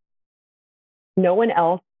no one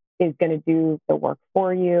else is going to do the work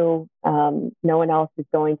for you. No one else is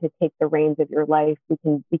going to take the reins of your life. We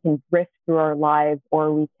can drift through our lives,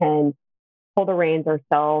 or we can pull the reins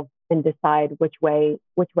ourselves and decide which way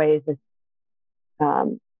is this,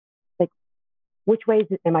 like which way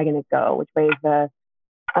am I going to go? Which way is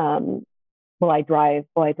will I drive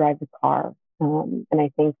the car? And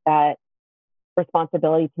I think that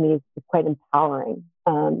responsibility to me is quite empowering,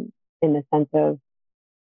 in the sense of,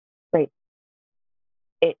 right,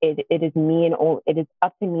 it is me and it is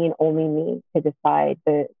up to me and only me to decide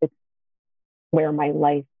where my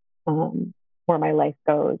life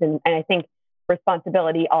goes. And I think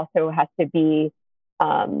responsibility also has to be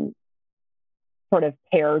sort of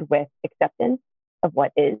paired with acceptance of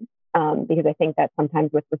what is, because I think that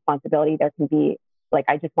sometimes with responsibility there can be like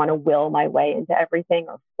I just want to will my way into everything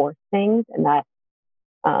or force things, and that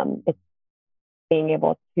it's being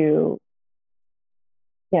able to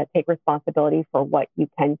take responsibility for what you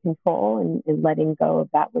can control, and letting go of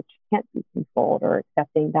that which can't be controlled, or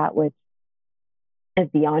accepting that which is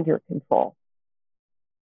beyond your control.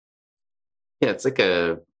 Yeah, it's like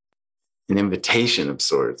an invitation of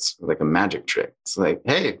sorts, like a magic trick. It's like,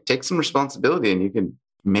 hey, take some responsibility and you can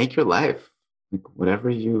make your life like whatever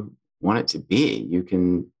you want it to be. You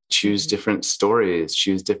can choose different stories,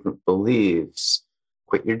 choose different beliefs,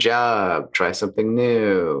 quit your job, try something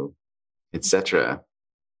new, etc.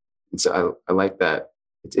 And so I like that.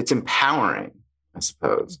 It's empowering, I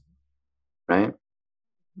suppose, right?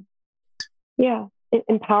 Yeah,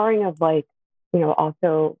 empowering of like,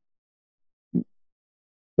 also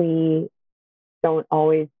we don't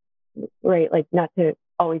always, right, like not to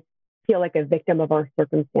always feel like a victim of our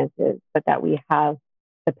circumstances, but that we have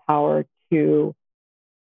the power to,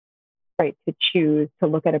 right, to choose, to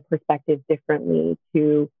look at a perspective differently,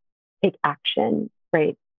 to take action,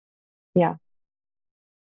 right? Yeah.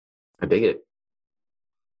 I dig it.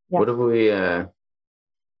 Yeah. What have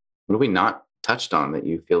we not touched on that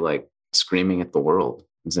you feel like screaming at the world?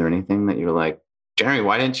 Is there anything that you're like, Jeremy,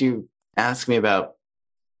 why didn't you ask me about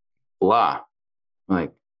blah?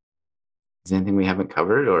 Like, is there anything we haven't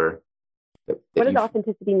covered, or what does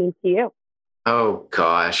authenticity mean to you? Oh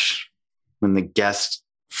gosh, when the guest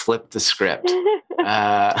flipped the script.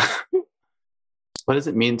 What does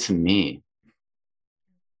it mean to me?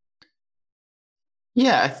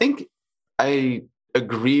 Yeah, I think I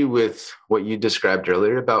agree with what you described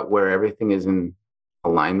earlier about where everything is in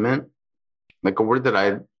alignment. Like a word that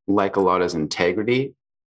I like a lot is integrity.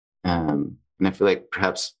 And I feel like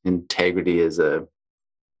perhaps integrity is a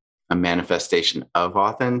manifestation of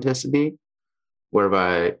authenticity,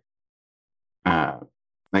 whereby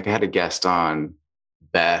like I had a guest on,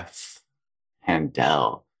 Beth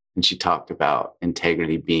Handel, and she talked about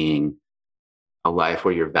integrity being a life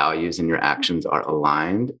where your values and your actions are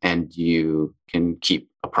aligned and you can keep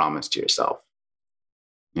a promise to yourself.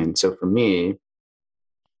 And so for me, if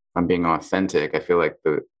I'm being authentic, I feel like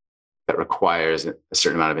that requires a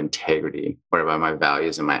certain amount of integrity, whereby my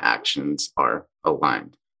values and my actions are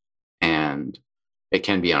aligned. And it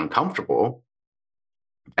can be uncomfortable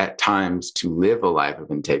at times to live a life of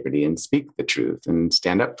integrity and speak the truth and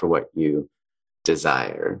stand up for what you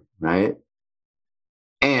desire, right?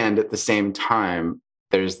 And at the same time,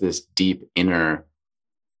 there's this deep inner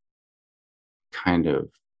kind of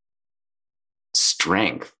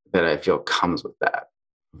strength that I feel comes with that,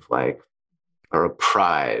 like, or a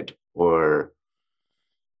pride or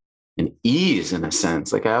an ease in a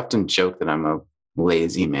sense. Like I often joke that I'm a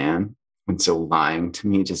lazy man. And so lying to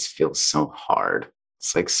me just feels so hard.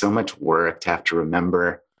 It's like so much work to have to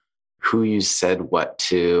remember who you said what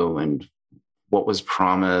to and what was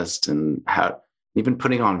promised, and how even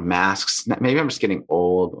putting on masks. Maybe I'm just getting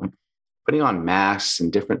old. Putting on masks in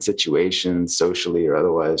different situations, socially or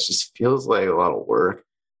otherwise, just feels like a lot of work.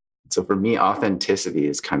 So for me, authenticity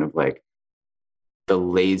is kind of like the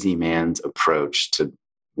lazy man's approach to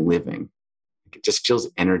living. It just feels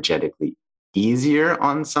energetically easier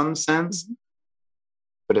on some sense,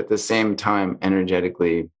 but at the same time,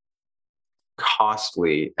 energetically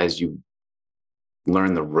costly as you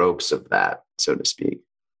learn the ropes of that, so to speak.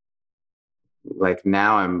 like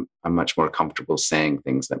now I'm much more comfortable saying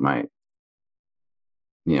things that might,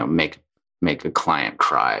 make a client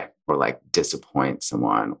cry or like disappoint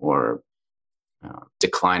someone or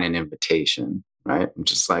decline an invitation, right? I'm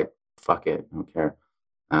just like, fuck it, I don't care.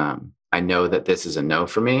 I know that this is a no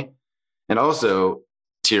for me. And also,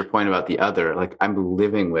 to your point about the other, like I'm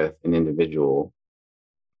living with an individual,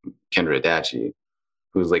 Kendra Adachi,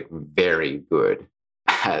 who's like very good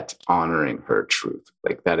at honoring her truth.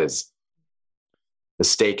 Like that is the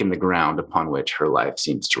stake in the ground upon which her life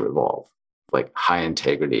seems to revolve, like high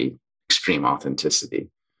integrity, extreme authenticity.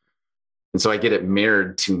 And so I get it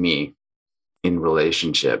mirrored to me in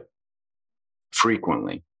relationship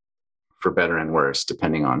frequently, for better and worse,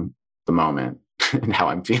 depending on the moment and how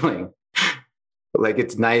I'm feeling. But like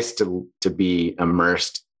it's nice to be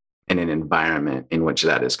immersed in an environment in which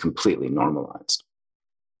that is completely normalized,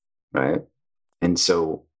 right? And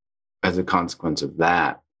so as a consequence of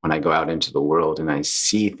that, when I go out into the world and I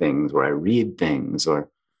see things or I read things or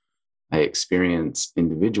I experience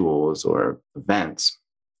individuals or events,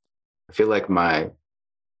 I feel like my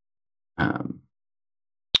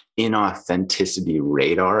inauthenticity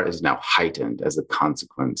radar is now heightened as a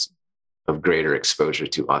consequence of greater exposure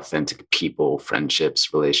to authentic people,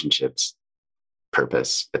 friendships, relationships,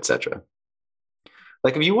 purpose, etc.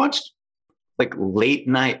 Like have you watched like late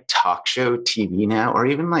night talk show TV now, or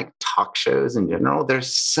even like talk shows in general? They're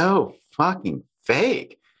so fucking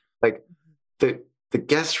fake. Like the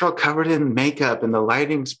guests are all covered in makeup and the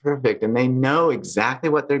lighting's perfect and they know exactly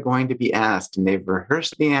what they're going to be asked and they've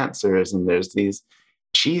rehearsed the answers and there's these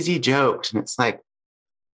cheesy jokes. And it's like,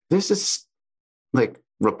 this is like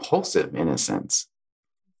repulsive in a sense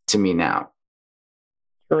to me now.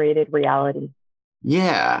 Curated reality.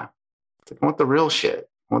 Yeah. It's like, I want the real shit.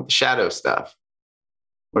 I want the shadow stuff.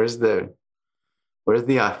 Where's the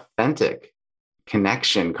authentic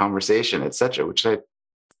connection, conversation, etc.?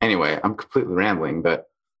 Anyway, I'm completely rambling, but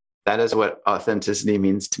that is what authenticity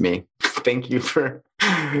means to me. Thank you for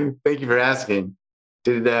asking.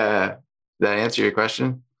 Did that answer your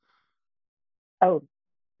question? Oh,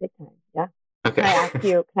 big time. Yeah. Okay.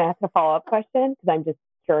 Can I ask a follow-up question? Because I'm just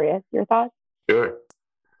curious your thoughts. Sure.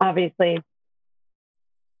 Obviously,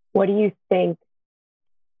 what do you think?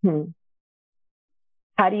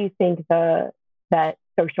 How do you think that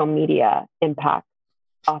social media impacts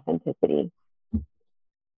authenticity?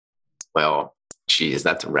 Well, geez,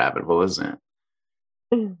 that's a rabbit hole, isn't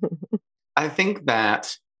it? I think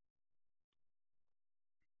that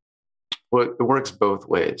it works both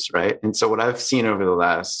ways, right? And so what I've seen over the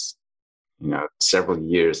last, several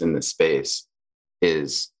years in this space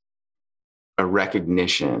is a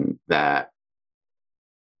recognition that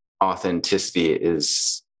authenticity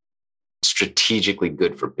is strategically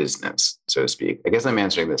good for business, so to speak. I guess I'm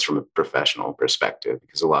answering this from a professional perspective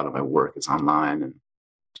because a lot of my work is online and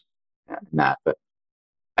that, but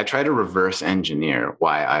I try to reverse engineer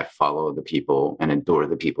why I follow the people and adore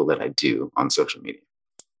the people that I do on social media.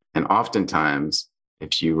 And oftentimes,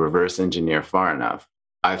 if you reverse engineer far enough,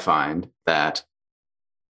 I find that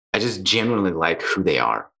I just genuinely like who they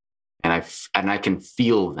are. And I can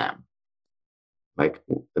feel them. Like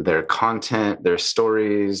their content, their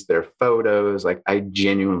stories, their photos, like I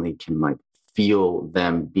genuinely can like feel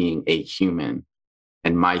them being a human,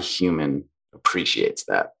 and my human appreciates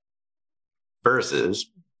that.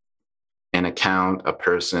 Versus an account, a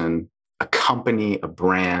person, a company, a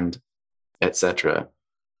brand, etc.,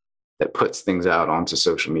 that puts things out onto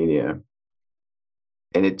social media,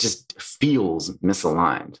 and it just feels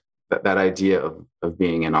misaligned. That idea of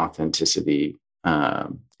being an authenticity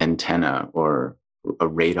antenna or a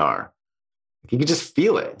radar, you can just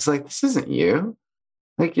feel it. It's like, this isn't you.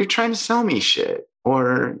 Like you're trying to sell me shit,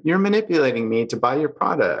 or you're manipulating me to buy your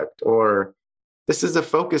product, or this is a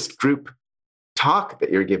focused group talk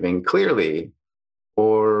that you're giving clearly,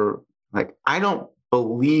 or like, I don't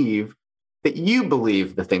believe that you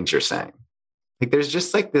believe the things you're saying. Like there's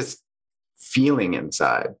just like this feeling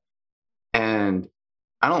inside. And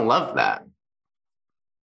I don't love that.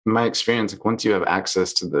 In my experience, like once you have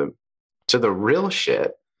access to the real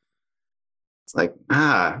shit, it's like,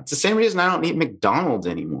 it's the same reason I don't eat McDonald's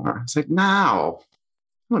anymore. It's like, no,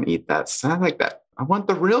 I don't eat that stuff. I like that. I want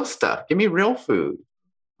the real stuff. Give me real food.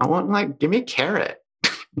 I want give me a carrot,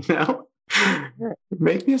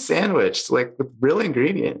 make me a sandwich like with real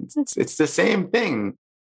ingredients. It's the same thing.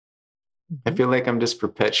 I feel like I'm just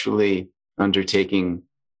perpetually undertaking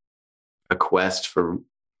a quest for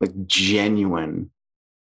like genuine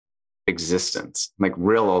existence, like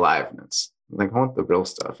real aliveness. Like I want the real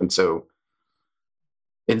stuff. And so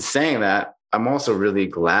in saying that, I'm also really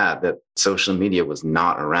glad that social media was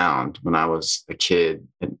not around when I was a kid,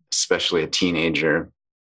 and especially a teenager,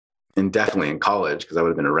 and definitely in college because I would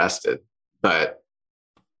have been arrested. But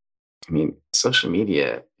I mean, social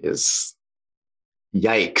media is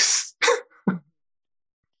yikes.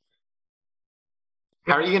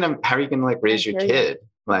 How are you gonna like raise your kid?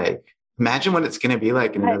 Like, imagine what it's gonna be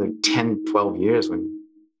like in another 10, 12 years when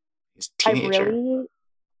he's a teenager. I really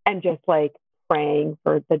am just like praying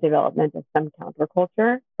for the development of some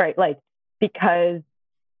counterculture, right? Like, because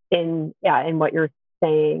in what you're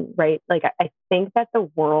saying, right? Like, I think that the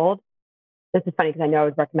world, this is funny because I know I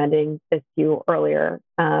was recommending this to you earlier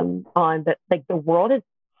but like the world is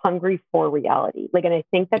hungry for reality. Like, and I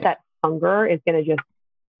think that hunger is going to just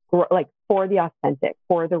grow, like, for the authentic,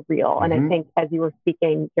 for the real. And I think as you were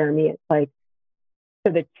speaking, Jeremy, it's like,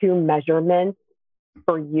 so the two measurements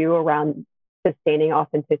for you around sustaining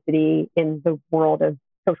authenticity in the world of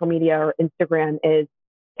social media or Instagram is,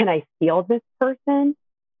 can I feel this person?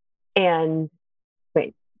 And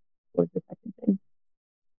wait, what was the second thing?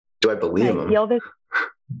 Do I believe can I feel this?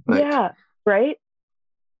 Like, yeah, right.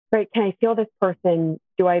 Can I feel this person?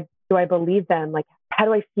 Do I believe them? Like, how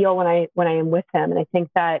do I feel when I am with them? And I think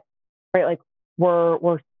that, right, like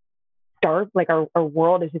we're starved. Like our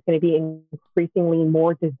world is just going to be increasingly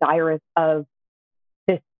more desirous of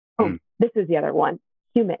this. Oh, this is the other one.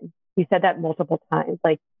 Human. You said that multiple times.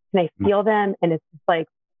 Like, can I feel them? And it's just like,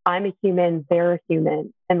 I'm a human, they're a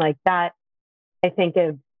human, and like that. I think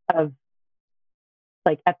of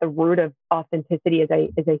like at the root of authenticity as I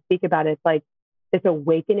speak about it, it's like this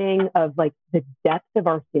awakening of like the depth of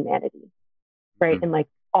our humanity, right? And like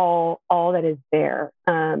all that is there.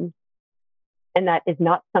 And that is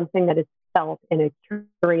not something that is felt in a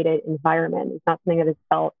curated environment. It's not something that is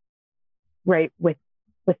felt right with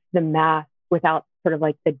the mask, without sort of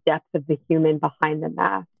like the depth of the human behind the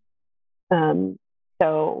mask.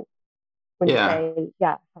 So when you say,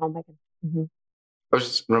 how am I going I was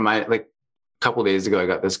just reminded, like a couple of days ago, I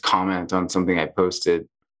got this comment on something I posted.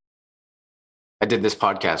 I did this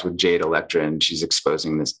podcast with Jade Electra, and she's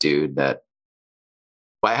exposing this dude that,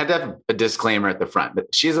 well, I had to have a disclaimer at the front,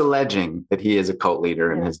 but she's alleging that he is a cult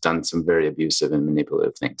leader and has done some very abusive and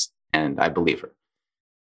manipulative things. And I believe her.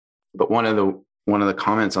 But one of the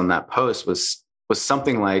comments on that post was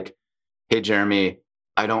something like, "Hey, Jeremy,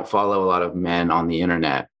 I don't follow a lot of men on the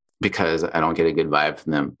internet because I don't get a good vibe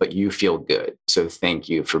from them, but you feel good. So thank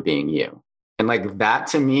you for being you." And like that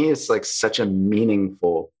to me is like such a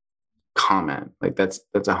meaningful comment. Like that's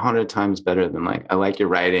 100 times better than like, "I like your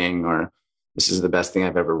writing," or "This is the best thing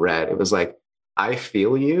I've ever read." It was like, I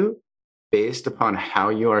feel you based upon how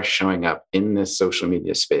you are showing up in this social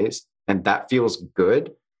media space. And that feels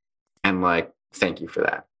good. And like, thank you for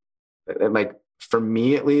that. And like, for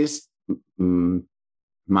me, at least,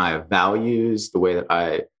 my values, the way that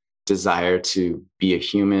I desire to be a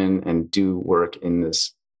human and do work in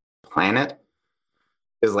this planet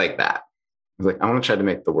is like that. It's like, I want to try to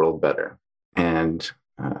make the world better. And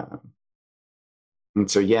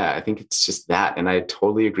so, yeah, I think it's just that. And I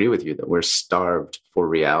totally agree with you that we're starved for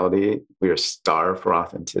reality. We are starved for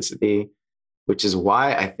authenticity, which is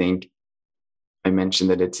why I think I mentioned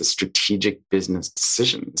that it's a strategic business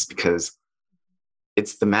decision, is because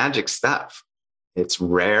it's the magic stuff. It's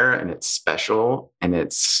rare and it's special and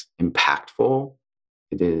it's impactful.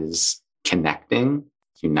 It is connecting,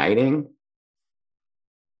 uniting.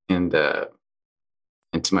 And to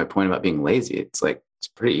my point about being lazy, it's like, it's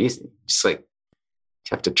pretty easy. Just like,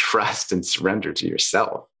 you have to trust and surrender to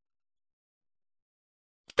yourself.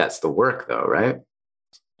 That's the work though, right?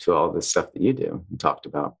 To all this stuff that you do and talked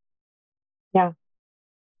about. Yeah.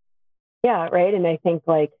 Yeah. Right. And I think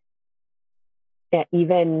like,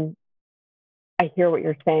 even I hear what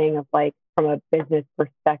you're saying of like, from a business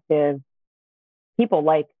perspective, people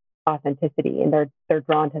like authenticity and they're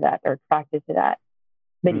drawn to that. They're attracted to that.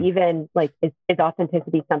 But even like, is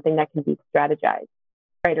authenticity something that can be strategized,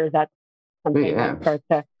 right? Or is that something that starts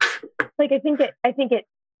to, like, I think it,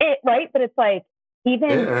 right? But it's like,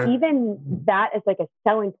 even that is like a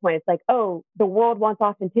selling point. It's like, oh, the world wants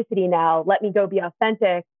authenticity now. Let me go be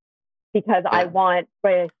authentic because but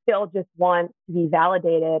I still just want to be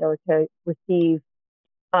validated or to receive,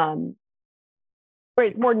 right?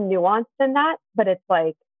 It's more nuanced than that, but it's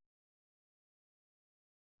like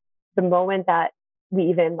the moment that we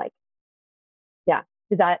even like,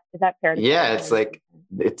 is that fair to say? It's like,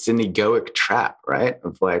 it's an egoic trap, right?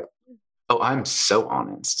 Of like, oh, I'm so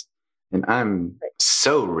honest and I'm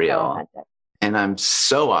so real and I'm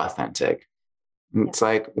so authentic. And it's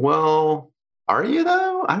like, well, are you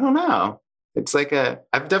though? I don't know. It's like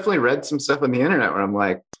I've definitely read some stuff on the internet where I'm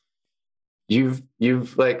like,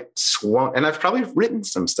 you've like swung, and I've probably written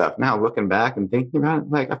some stuff now looking back and thinking about it.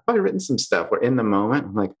 Like I've probably written some stuff where in the moment,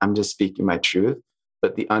 I'm like, I'm just speaking my truth.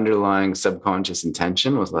 But the underlying subconscious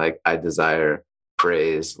intention was like, I desire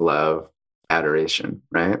praise, love, adoration,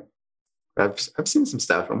 right? I've seen some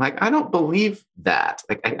stuff where I'm like, I don't believe that.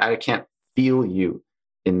 Like I can't feel you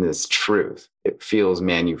in this truth. It feels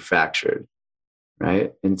manufactured,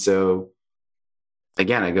 right? And so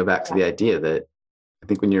again, I go back to the idea that I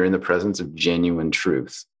think when you're in the presence of genuine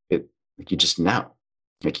truth, it like you just know.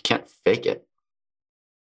 Like you can't fake it.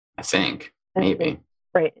 I think. Maybe.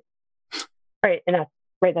 Right. Right. And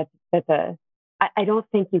that's I don't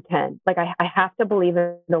think you can. Like I have to believe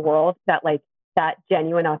in the world that like that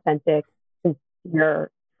genuine, authentic, sincere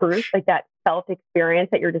truth, like that self experience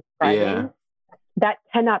that you're describing, that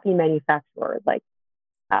cannot be manufactured. Like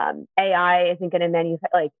AI isn't going to manufacture,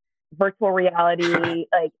 like virtual reality,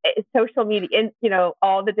 like social media, and you know,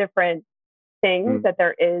 all the different things that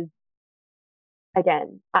there is.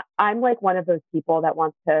 Again, I'm like one of those people that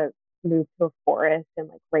wants to move to a forest and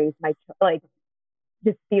like raise my like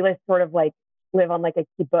just feel it sort of like live on like a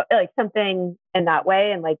kibbutz, like something in that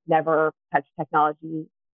way, and like never touch technology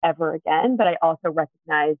ever again. But I also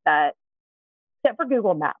recognize that, except for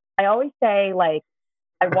Google Maps, I always say like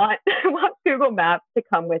I want Google Maps to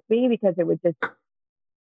come with me because it would just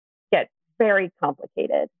get very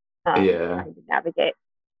complicated trying to navigate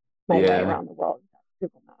my way around the world.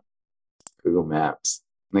 Google Maps. Google Maps,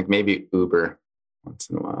 like maybe Uber once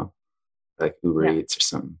in a while, like Uber Eats or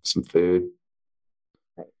some food.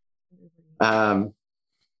 Right.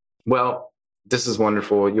 Well, this is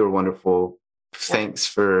wonderful. You're wonderful. Thanks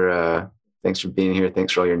for being here.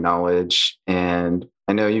 Thanks for all your knowledge. And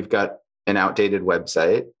I know you've got an outdated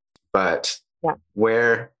website, but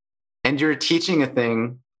and you're teaching a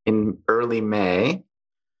thing in early May.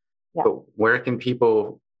 Yeah. But where can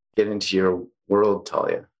people get into your world,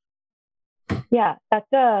 Talia? Yeah,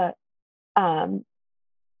 so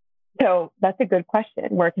that's a good question.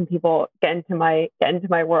 Where can people get into my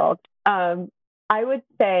world? I would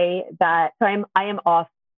say that I am off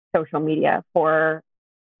social media for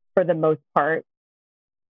the most part.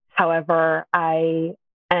 However, I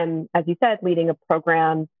am, as you said, leading a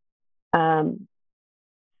program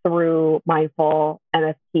through Mindful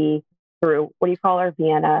MFT, through, what do you call her,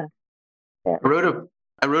 Vienna? I wrote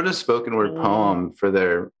a spoken word poem for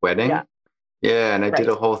their wedding. Yeah, and I did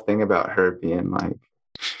a whole thing about her being like,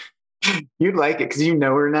 you'd like it because you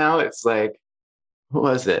know her now. It's like, what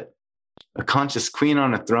was it? A conscious queen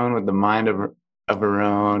on a throne with the mind of her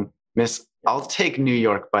own. Miss, I'll take New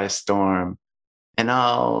York by storm, and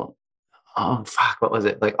what was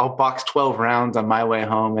it? Like, I'll box 12 rounds on my way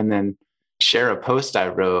home and then share a post I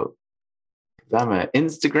wrote. I'm an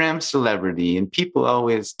Instagram celebrity, and people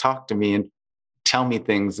always talk to me and tell me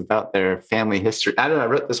things about their family history. I don't know. I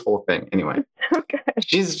wrote this whole thing anyway. Okay.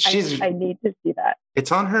 I need to see that.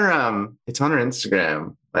 It's on her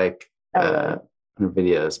Instagram, like on her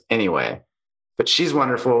videos. Anyway, but she's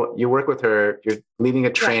wonderful. You work with her. You're leading a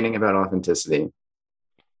training about authenticity.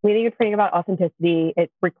 Leading a training about authenticity.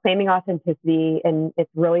 It's reclaiming authenticity, and it's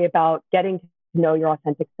really about getting to know your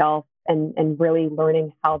authentic self and really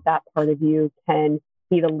learning how that part of you can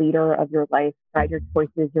be the leader of your life, guide your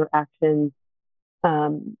choices, your actions.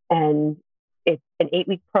 And it's an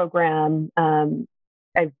 8-week program.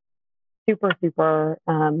 I've super,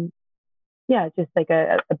 just like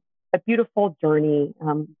a beautiful journey.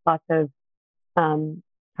 Lots of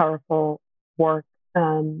powerful work.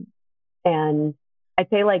 And I'd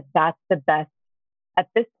say like that's the best at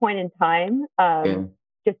this point in time.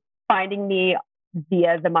 Just finding me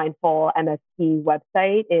via the Mindful MFT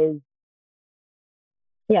website is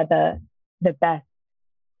the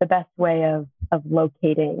best way of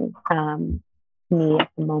locating me at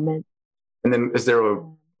the moment. And then is there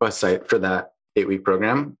a site for that 8-week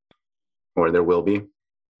program, or there will be?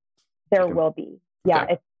 There will be. Yeah.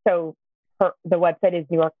 Okay. The website is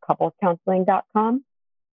newyorkcouplescounseling.com.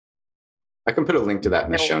 I can put a link to that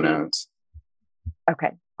in the show notes.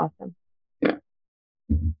 Okay. Awesome. Yeah.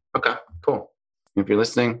 Okay, cool. If you're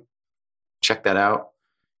listening, check that out.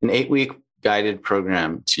 An 8-week guided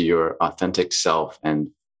program to your authentic self and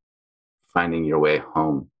finding your way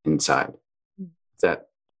home inside. Is that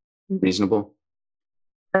reasonable?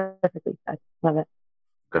 Perfectly said. Love it.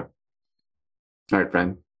 Okay. All right,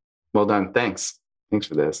 friend. Well done. Thanks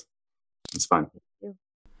for this. It's fun. Thank you.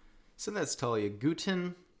 So that's Talia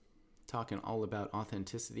Gutin talking all about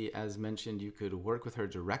authenticity. As mentioned, you could work with her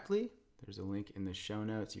directly. There's a link in the show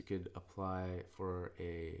notes. You could apply for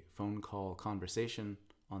a phone call conversation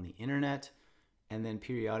on the internet. And then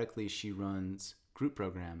periodically she runs group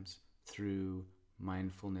programs through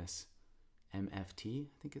mindfulness MFT,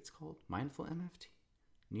 I think it's called. Mindful MFT?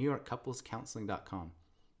 NewYorkCouplesCounseling.com.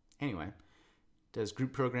 Anyway, does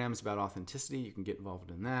group programs about authenticity. You can get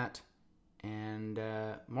involved in that. And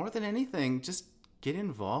more than anything, just get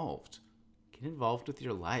involved. Get involved with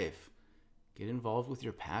your life. Get involved with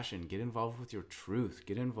your passion. Get involved with your truth.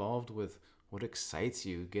 Get involved with what excites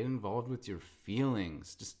you. Get involved with your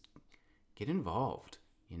feelings. Just get involved,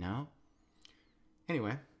 you know?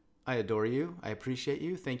 Anyway, I adore you. I appreciate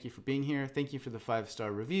you. Thank you for being here. Thank you for the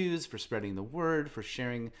 5-star reviews, for spreading the word, for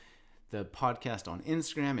sharing the podcast on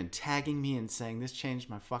Instagram and tagging me and saying, this changed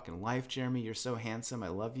my fucking life, Jeremy. You're so handsome. I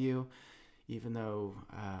love you. Even though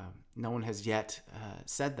no one has yet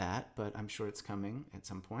said that, but I'm sure it's coming at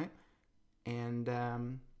some point. And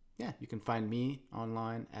yeah, you can find me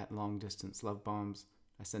online at Long Distance Love Bombs.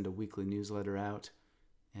 I send a weekly newsletter out,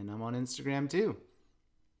 and I'm on Instagram too.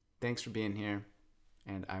 Thanks for being here,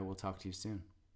 and I will talk to you soon.